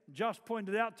Day. Josh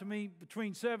pointed out to me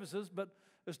between services, but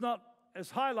it's not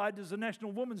as highlighted as a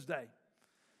National Women's Day.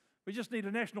 We just need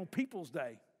a National People's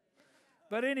Day.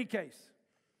 But in any case,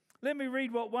 let me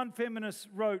read what one feminist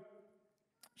wrote.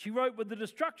 She wrote, with the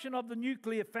destruction of the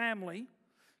nuclear family,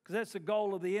 because that's the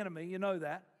goal of the enemy, you know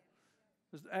that.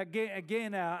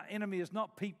 Again, our enemy is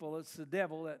not people, it's the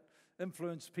devil that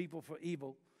influences people for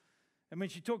evil. And when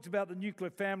she talks about the nuclear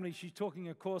family, she's talking,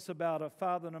 of course, about a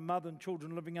father and a mother and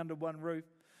children living under one roof.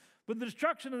 With the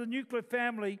destruction of the nuclear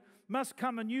family must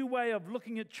come a new way of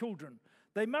looking at children.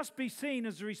 They must be seen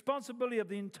as the responsibility of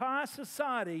the entire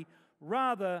society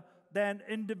rather than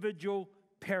individual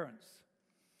parents.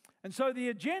 And so the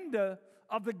agenda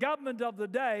of the government of the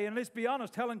day, and let's be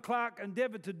honest, Helen Clark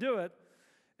endeavored to do it,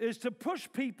 is to push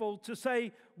people to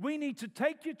say, we need to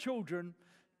take your children,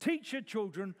 teach your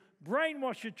children,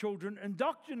 brainwash your children,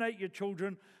 indoctrinate your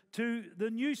children to the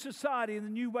new society and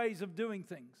the new ways of doing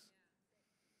things.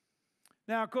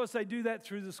 Now, of course, they do that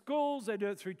through the schools, they do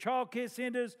it through childcare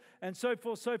centers, and so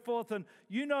forth, and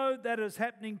you know that is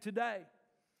happening today.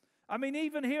 I mean,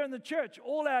 even here in the church,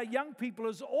 all our young people,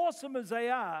 as awesome as they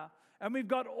are, and we've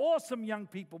got awesome young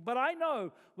people, but I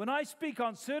know when I speak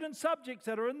on certain subjects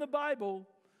that are in the Bible,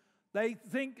 they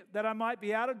think that I might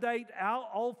be out of date,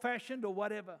 old-fashioned, or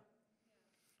whatever.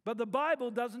 But the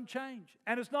Bible doesn't change.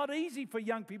 And it's not easy for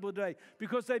young people today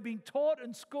because they've been taught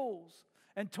in schools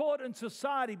and taught in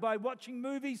society by watching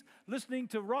movies, listening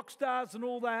to rock stars and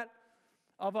all that.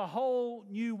 of a whole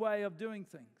new way of doing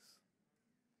things.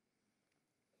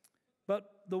 But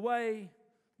the way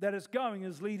that it's going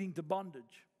is leading to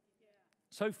bondage.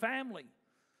 So family.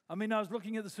 I mean, I was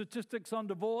looking at the statistics on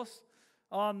divorce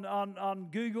on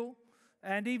Google,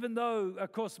 and even though,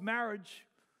 of course,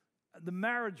 the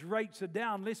marriage rates are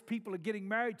down, less people are getting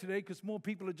married today because more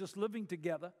people are just living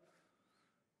together.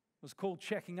 It was called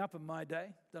checking up in my day.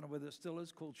 Don't know whether it still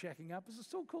is called checking up. Is it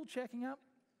still called checking up?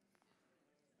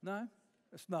 No,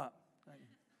 it's not.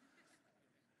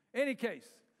 Any case,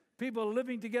 people are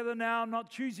living together now, not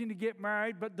choosing to get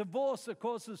married, but divorce, of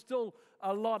course, is still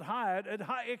a lot higher. It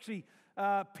actually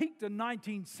peaked in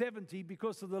 1970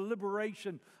 because of the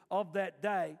liberation of that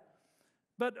day.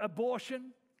 But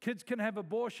abortion, kids can have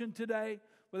abortion today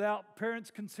without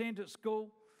parents' consent at school.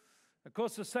 Of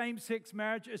course, the same-sex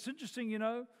marriage. It's interesting, you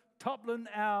know, Toplin,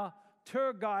 our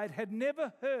tour guide, had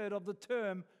never heard of the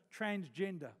term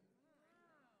transgender.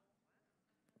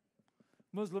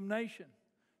 Muslim nation.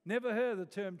 Never heard the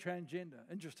term transgender.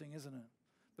 Interesting, isn't it?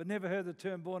 But never heard the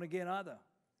term born again either.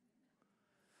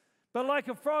 But like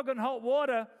a frog in hot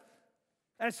water,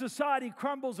 as society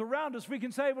crumbles around us, we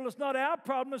can say, well, it's not our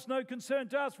problem. It's no concern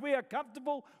to us. We are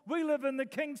comfortable. We live in the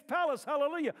king's palace.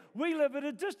 Hallelujah. We live at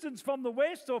a distance from the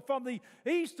west or from the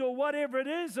east or whatever it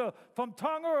is, or from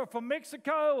Tonga or from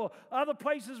Mexico or other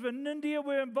places in India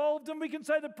we're involved in. We can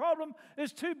say the problem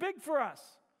is too big for us.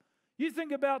 You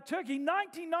think about Turkey,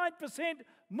 99%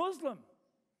 Muslim.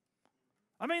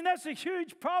 I mean, that's a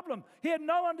huge problem. He had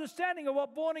no understanding of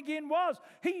what born again was.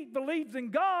 He believed in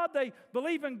God. They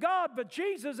believe in God, but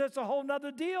Jesus, that's a whole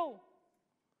nother deal.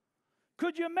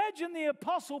 Could you imagine the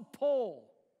Apostle Paul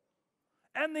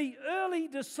and the early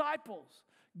disciples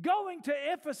going to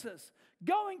Ephesus,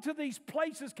 going to these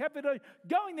places, Cappadocia,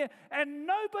 going there, and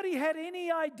nobody had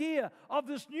any idea of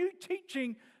this new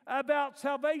teaching about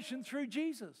salvation through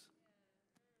Jesus?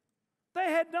 They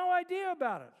had no idea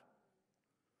about it.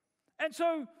 And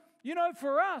so, you know,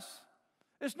 for us,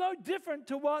 it's no different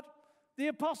to what the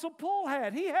Apostle Paul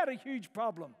had. He had a huge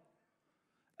problem.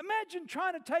 Imagine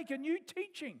trying to take a new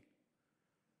teaching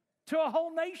to a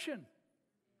whole nation.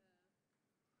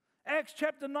 Acts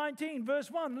chapter 19, verse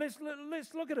 1.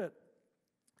 Let's look at it.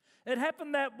 It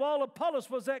happened that while Apollos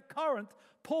was at Corinth,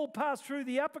 Paul passed through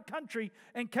the upper country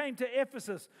and came to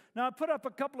Ephesus. Now, I put up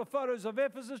a couple of photos of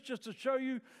Ephesus just to show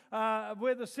you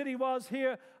where the city was.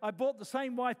 Here, I brought the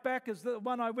same wife back as the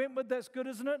one I went with. That's good,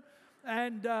 isn't it?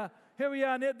 And here we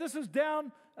are. Now, this is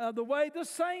down the way.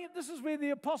 This is where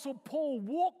the Apostle Paul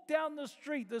walked down the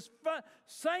street, this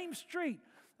same street.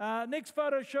 Next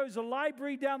photo shows a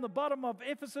library down the bottom of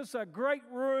Ephesus, great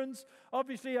ruins.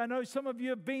 Obviously, I know some of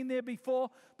you have been there before,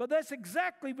 but that's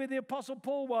exactly where the Apostle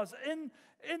Paul was, in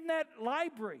that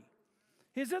library.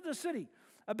 He's in the city.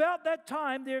 About that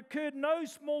time, there occurred no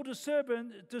small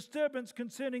disturbance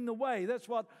concerning the way. That's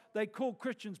what they called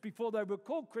Christians before they were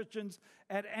called Christians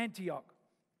at Antioch.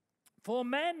 For a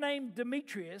man named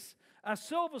Demetrius, a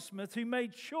silversmith who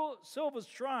made silver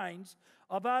shrines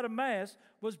of Artemis,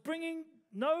 was bringing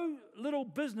no little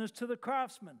business to the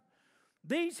craftsmen.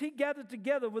 These he gathered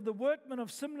together with the workmen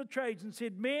of similar trades and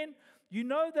said, men, you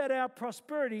know that our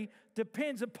prosperity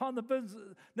depends upon the business.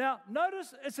 Now,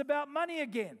 notice it's about money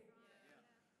again.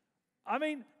 I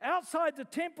mean, outside the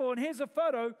temple, and here's a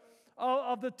photo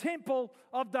of the temple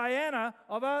of Diana,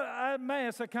 of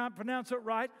Artemis. I can't pronounce it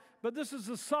right, but this is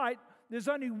the site. There's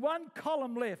only one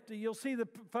column left. You'll see the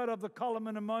photo of the column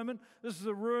in a moment. This is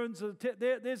the ruins.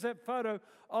 There's that photo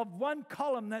of one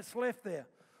column that's left there.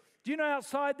 Do you know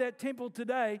outside that temple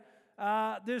today,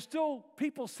 there's still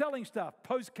people selling stuff,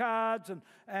 postcards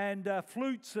and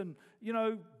flutes and, you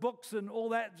know, books and all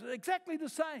that, exactly the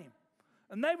same.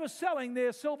 And they were selling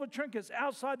their silver trinkets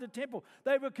outside the temple.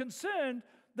 They were concerned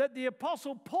that the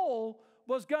Apostle Paul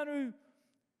was going to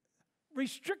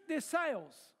restrict their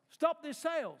sales, stop their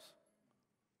sales.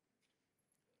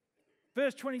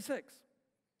 Verse 26.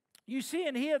 You see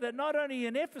and hear that not only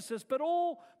in Ephesus, but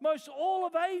almost all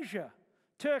of Asia,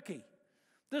 Turkey,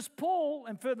 this Paul,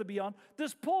 and further beyond,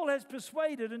 this Paul has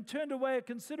persuaded and turned away a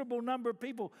considerable number of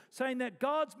people, saying that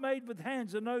gods made with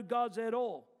hands are no gods at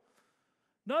all.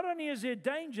 Not only is there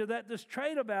danger that this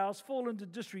trade of ours fall into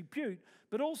disrepute,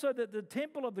 but also that the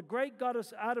temple of the great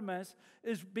goddess Artemis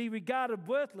be regarded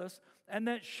worthless, and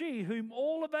that she, whom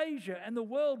all of Asia and the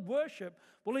world worship,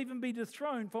 will even be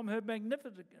dethroned from her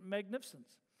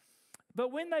magnificence.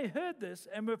 But when they heard this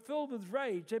and were filled with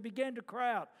rage, they began to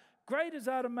cry out, great is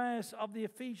Artemis of the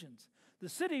Ephesians. The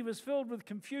city was filled with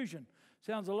confusion.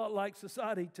 Sounds a lot like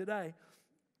society today.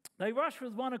 They rushed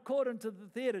with one accord into the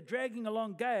theater, dragging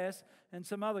along Gaius and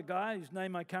some other guy whose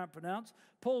name I can't pronounce,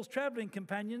 Paul's traveling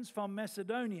companions from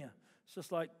Macedonia. It's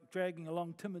just like dragging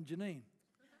along Tim and Janine.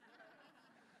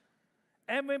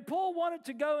 And when Paul wanted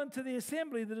to go into the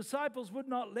assembly, the disciples would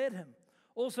not let him.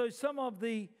 Also, some of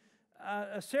the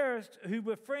Asarists who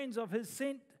were friends of his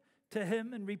sent to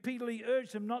him and repeatedly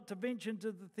urged him not to venture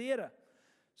into the theater.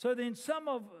 So then some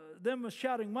of them were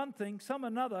shouting one thing, some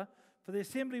another, for the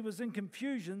assembly was in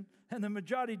confusion, and the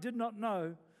majority did not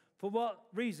know for what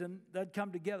reason they'd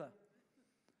come together.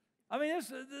 I mean,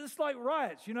 it's like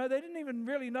riots, you know. They didn't even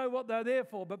really know what they're there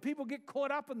for, but people get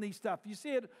caught up in these stuff. You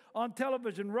see it on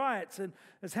television, riots, and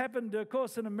it's happened, of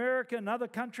course, in America and other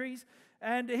countries.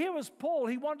 And here was Paul.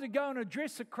 He wanted to go and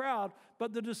address the crowd,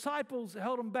 but the disciples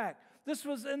held him back. This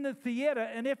was in the theater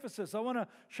in Ephesus. I want to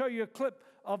show you a clip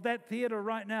of that theater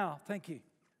right now. Thank you.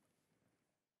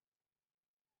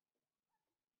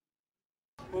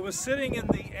 Well, we're sitting in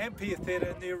the amphitheater,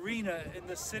 in the arena in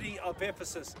the city of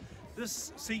Ephesus.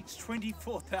 This seats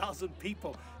 24,000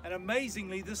 people. And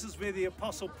amazingly, this is where the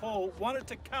Apostle Paul wanted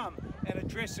to come and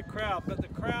address the crowd. But the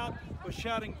crowd was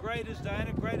shouting, "Great is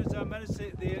Diana, great is our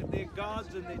minister," their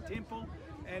gods in their temple.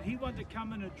 And he wanted to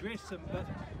come and address them. But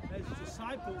his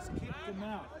disciples kept him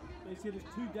out. They said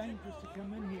it's too dangerous to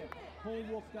come in here. Paul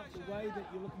walked up the way that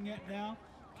you're looking at now,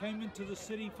 came into the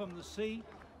city from the sea.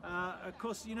 Of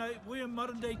course, you know, we're in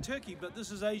modern-day Turkey, but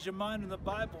this is Asia Minor in the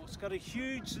Bible. It's got a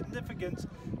huge significance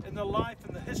in the life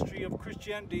and the history of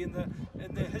Christianity in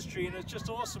their history, and it's just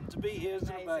awesome to be here,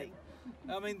 isn't it, mate?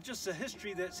 I mean, just the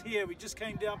history that's here. We just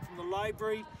came down from the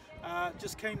library,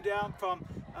 just came down from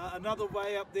another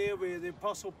way up there where the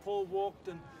Apostle Paul walked,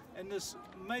 and in this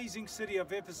amazing city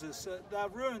of Ephesus. They're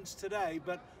ruins today,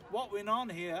 but what went on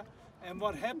here and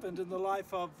what happened in the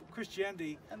life of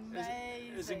Christianity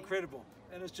is incredible.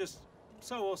 And it's just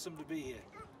so awesome to be here.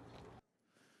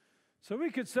 So we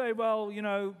could say, well, you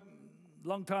know,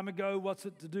 long time ago, what's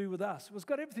it to do with us? Well, it's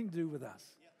got everything to do with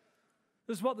us.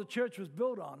 This is what the church was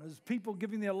built on, is people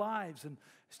giving their lives and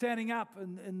standing up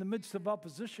in the midst of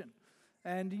opposition.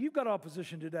 And you've got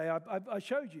opposition today. I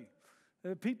showed you.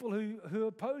 There are people who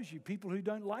oppose you, people who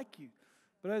don't like you.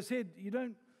 But as I said, you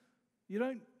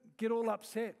don't get all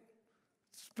upset,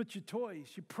 split your toys,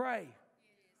 you pray.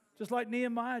 Just like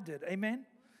Nehemiah did. Amen?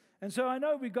 And so I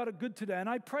know we got it good today, and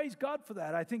I praise God for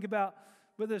that. I think about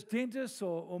whether it's dentists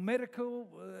or medical,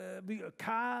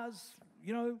 cars,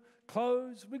 you know,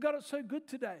 clothes. We got it so good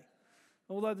today.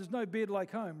 Although there's no bed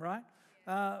like home, right?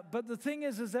 But the thing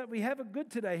is that we have it good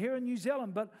today here in New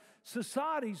Zealand, but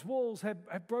society's walls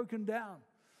have broken down.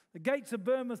 The gates are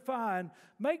burned with fire. And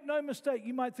make no mistake,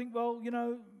 you might think, well, you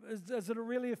know, does it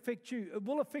really affect you? It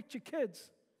will affect your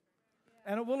kids.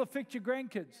 And it will affect your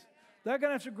grandkids. They're going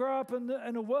to have to grow up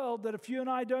in a world that if you and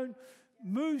I don't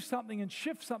move something and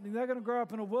shift something, they're going to grow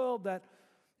up in a world that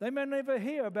they may never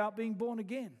hear about being born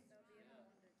again.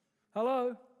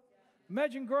 Hello?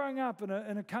 Imagine growing up in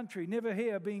a country, never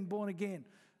hear being born again.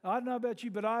 I don't know about you,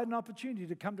 but I had an opportunity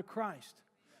to come to Christ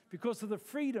because of the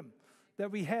freedom that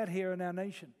we had here in our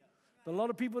nation. But a lot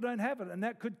of people don't have it, and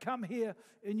that could come here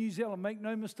in New Zealand. Make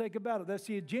no mistake about it. That's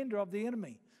the agenda of the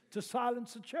enemy, to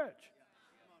silence the church.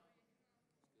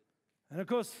 And, of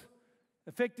course,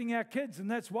 affecting our kids. And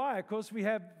that's why, of course, we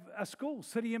have a school,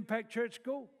 City Impact Church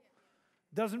School.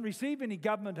 Doesn't receive any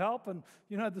government help. And,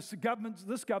 you know, this government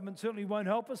certainly won't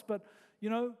help us. But, you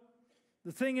know,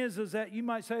 the thing is that you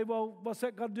might say, well, what's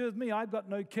that got to do with me? I've got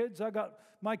no kids.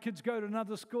 My kids go to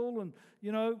another school and,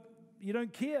 you know, you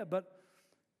don't care. But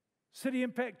City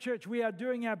Impact Church, we are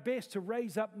doing our best to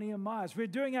raise up Nehemiahs. We're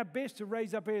doing our best to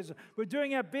raise up Ezra. We're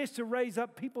doing our best to raise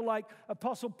up people like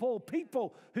Apostle Paul,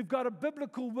 people who've got a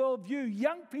biblical worldview,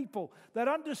 young people that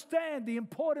understand the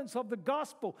importance of the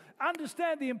gospel,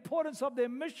 understand the importance of their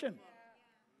mission,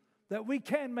 that we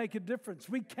can make a difference.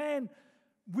 We can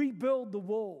rebuild the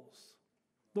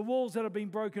walls that have been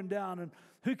broken down, and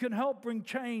who can help bring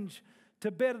change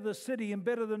to better the city and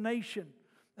better the nation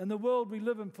and the world we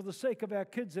live in for the sake of our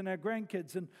kids and our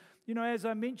grandkids. And, you know, as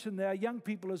I mentioned, our young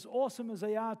people, as awesome as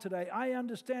they are today, I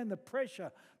understand the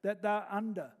pressure that they're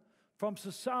under from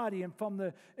society and from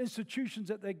the institutions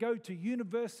that they go to,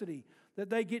 university, that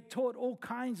they get taught all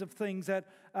kinds of things that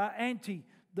are anti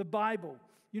the Bible.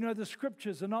 You know, the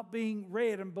scriptures are not being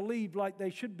read and believed like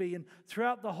they should be. And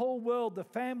throughout the whole world, the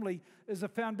family is the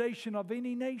foundation of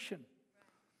any nation.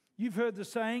 You've heard the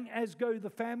saying, as go the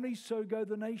families, so go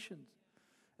the nations.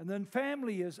 And then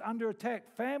family is under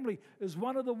attack. Family is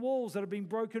one of the walls that have been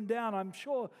broken down. I'm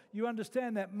sure you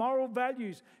understand that. Moral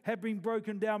values have been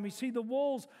broken down. We see the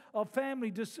walls of family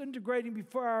disintegrating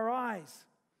before our eyes.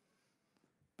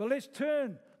 But let's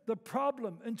turn the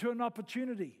problem into an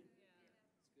opportunity.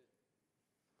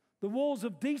 The walls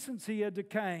of decency are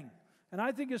decaying. And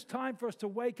I think it's time for us to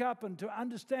wake up and to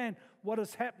understand what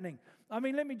is happening. I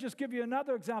mean, let me just give you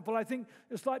another example. I think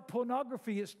it's like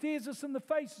pornography. It stares us in the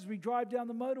face as we drive down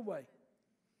the motorway.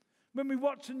 When we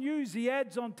watch the news, the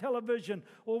ads on television,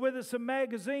 or whether it's in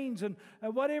magazines and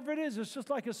whatever it is, it's just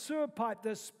like a sewer pipe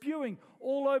that's spewing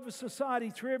all over society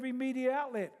through every media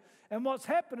outlet. And what's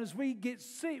happened is we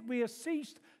are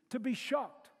ceased to be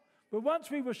shocked. But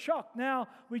once we were shocked, now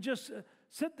we just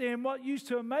sit there, and what used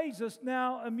to amaze us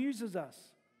now amuses us.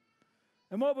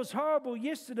 And what was horrible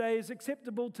yesterday is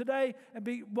acceptable today, and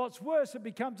what's worse, it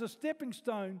becomes a stepping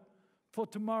stone for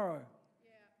tomorrow.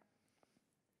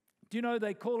 Do you know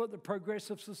they call it the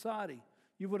progressive society?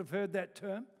 You would have heard that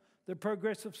term, the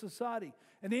progressive society.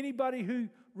 And anybody who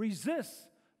resists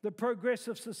the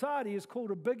progressive society is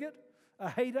called a bigot, a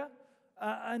hater,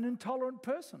 an intolerant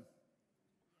person.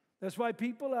 That's why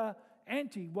people are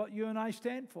anti what you and I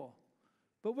stand for.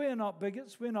 But we're not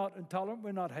bigots, we're not intolerant,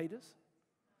 we're not haters.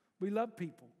 We love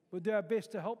people. We'll do our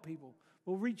best to help people.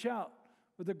 We'll reach out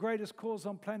with the greatest cause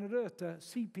on planet Earth to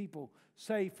see people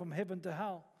saved from heaven to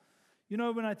hell. You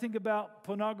know, when I think about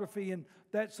pornography and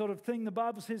that sort of thing, the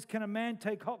Bible says, can a man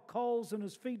take hot coals in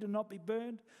his feet and not be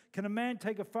burned? Can a man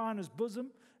take a fire in his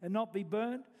bosom and not be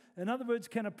burned? In other words,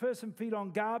 can a person feed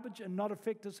on garbage and not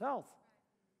affect his health?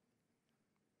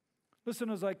 Listen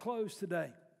as I close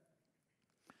today.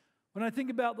 When I think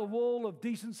about the wall of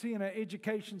decency in our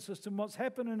education system, what's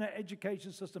happened in our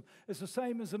education system is the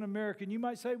same as in America. And you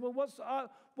might say, well,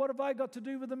 what have I got to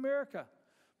do with America?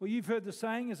 Well, you've heard the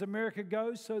saying, as America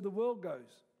goes, so the world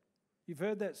goes. You've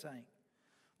heard that saying.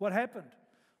 What happened?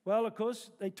 Well, of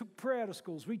course, they took prayer out of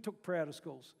schools. We took prayer out of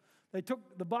schools. They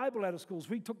took the Bible out of schools.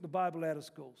 We took the Bible out of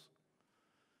schools.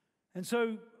 And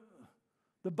so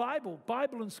the Bible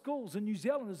in schools in New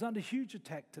Zealand is under huge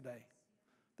attack today.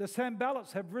 The Sam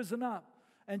ballots have risen up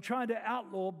and trying to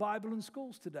outlaw Bible in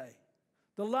schools today.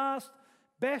 The last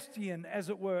bastion, as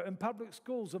it were, in public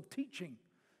schools of teaching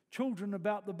children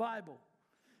about the Bible.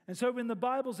 And so when the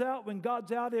Bible's out, when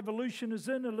God's out, evolution is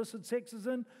in, illicit sex is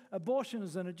in, abortion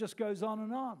is in. It just goes on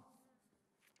and on.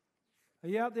 Are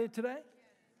you out there today?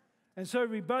 And so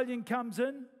rebellion comes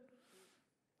in,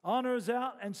 honor is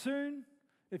out, and soon,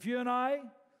 if you and I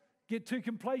get too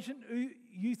complacent,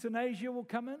 euthanasia will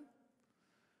come in.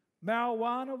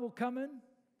 Marijuana will come in,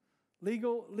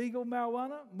 legal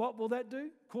marijuana. What will that do?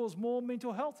 Cause more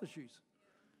mental health issues,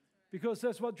 because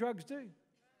that's what drugs do.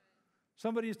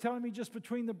 Somebody is telling me just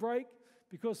between the break,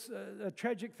 because a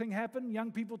tragic thing happened,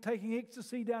 young people taking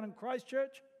ecstasy down in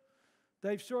Christchurch.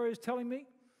 Dave Story is telling me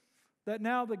that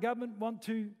now the government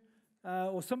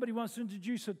or somebody wants to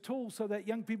introduce a tool so that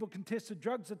young people can test the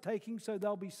drugs they're taking so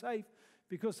they'll be safe,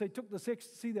 because they took this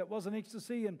ecstasy that wasn't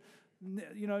ecstasy and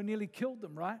nearly killed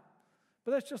them, right?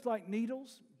 But that's just like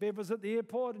needles. Bev was at the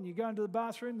airport and you go into the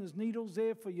bathroom, there's needles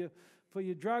there for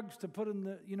your drugs to put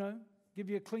in give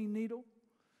you a clean needle.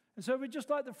 And so we're just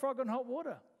like the frog in hot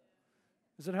water.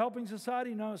 Is it helping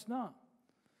society? No, it's not.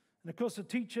 And of course, a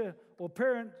teacher or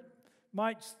parent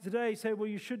might today say, well,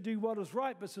 you should do what is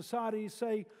right, but society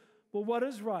say, well, what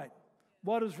is right?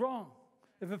 What is wrong?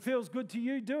 If it feels good to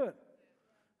you, do it.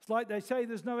 It's like they say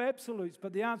there's no absolutes,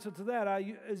 but the answer to that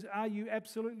is, are you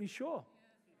absolutely sure?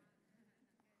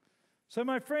 So,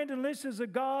 my friend, unless there's a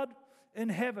God in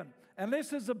heaven, unless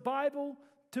there's a Bible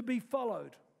to be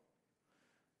followed,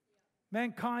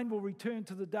 mankind will return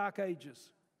to the dark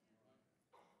ages.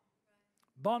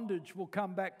 Bondage will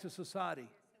come back to society.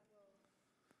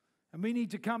 And we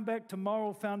need to come back to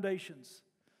moral foundations.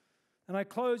 And I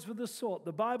close with this thought.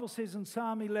 The Bible says in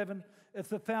Psalm 11, if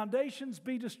the foundations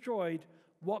be destroyed,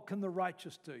 what can the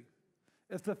righteous do?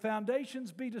 If the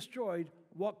foundations be destroyed,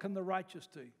 what can the righteous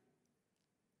do?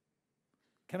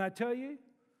 Can I tell you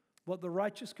what the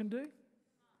righteous can do?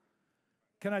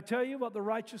 Can I tell you what the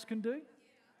righteous can do?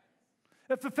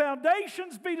 If the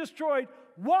foundations be destroyed,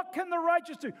 what can the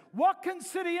righteous do? What can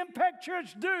City Impact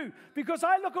Church do? Because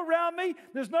I look around me,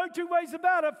 there's no two ways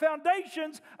about it.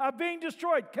 Foundations are being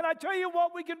destroyed. Can I tell you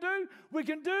what we can do? We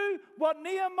can do what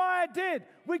Nehemiah did.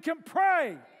 We can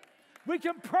pray. We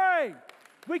can pray.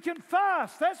 We can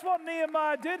fast. That's what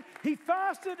Nehemiah did. He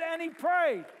fasted and he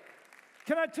prayed.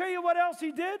 Can I tell you what else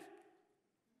he did?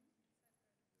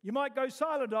 You might go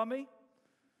silent on me.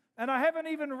 And I haven't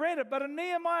even read it, but in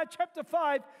Nehemiah chapter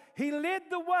 5, he led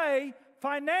the way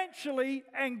financially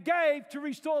and gave to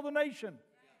restore the nation.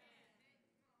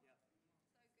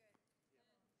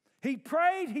 He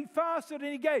prayed, he fasted,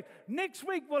 and he gave. Next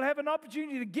week, we'll have an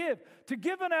opportunity to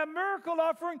give in our miracle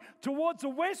offering towards the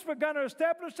west. We're going to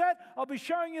establish that. I'll be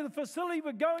showing you the facility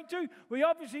we're going to. We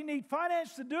obviously need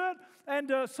finance to do it,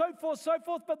 and so forth, so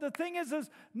forth. But the thing is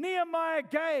Nehemiah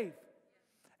gave.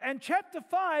 And chapter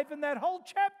 5, and that whole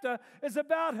chapter is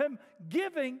about him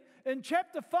giving in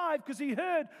chapter 5, because he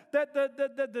heard that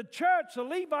the church, the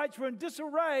Levites, were in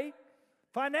disarray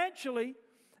financially.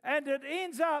 And it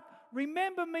ends up,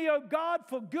 remember me, O God,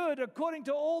 for good, according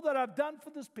to all that I've done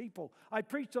for this people. I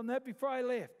preached on that before I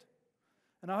left.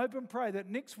 And I hope and pray that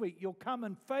next week you'll come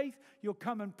in faith, you'll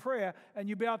come in prayer, and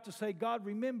you'll be able to say, God,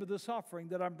 remember this offering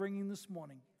that I'm bringing this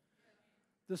morning.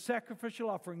 The sacrificial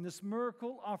offering, this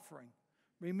miracle offering.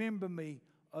 Remember me,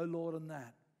 O Lord, in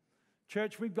that.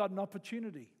 Church, we've got an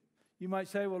opportunity. You might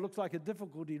say, well, it looks like a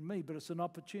difficulty to me, but it's an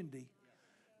opportunity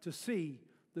to see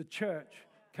the church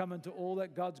come into all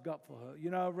that God's got for her. You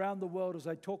know, around the world, as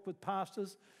I talk with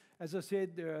pastors, as I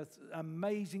said, there are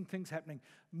amazing things happening.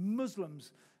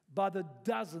 Muslims, by the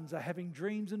dozens, are having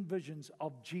dreams and visions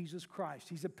of Jesus Christ.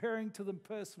 He's appearing to them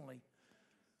personally.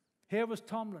 Here was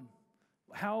Tomlin.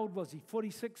 How old was he?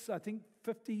 46, I think,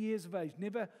 50 years of age.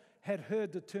 Never had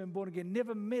heard the term born again.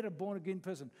 Never met a born again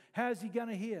person. How is he going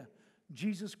to hear?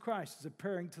 Jesus Christ is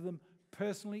appearing to them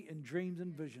personally in dreams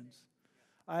and visions.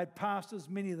 I had pastors,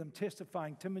 many of them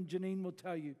testifying. Tim and Janine will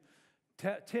tell you,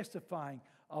 testifying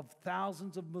of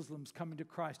thousands of Muslims coming to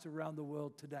Christ around the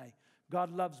world today.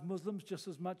 God loves Muslims just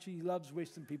as much as he loves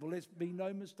Western people. Let's be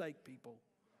no mistake, people.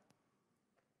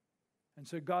 And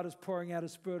so God is pouring out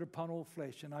his Spirit upon all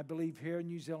flesh. And I believe here in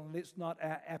New Zealand, let's not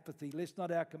our apathy, let's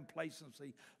not our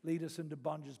complacency lead us into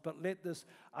bondage, but let this,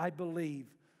 I believe,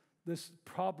 this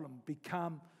problem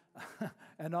become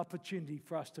an opportunity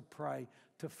for us to pray,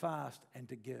 to fast, and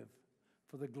to give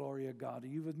for the glory of God. Are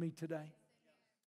you with me today?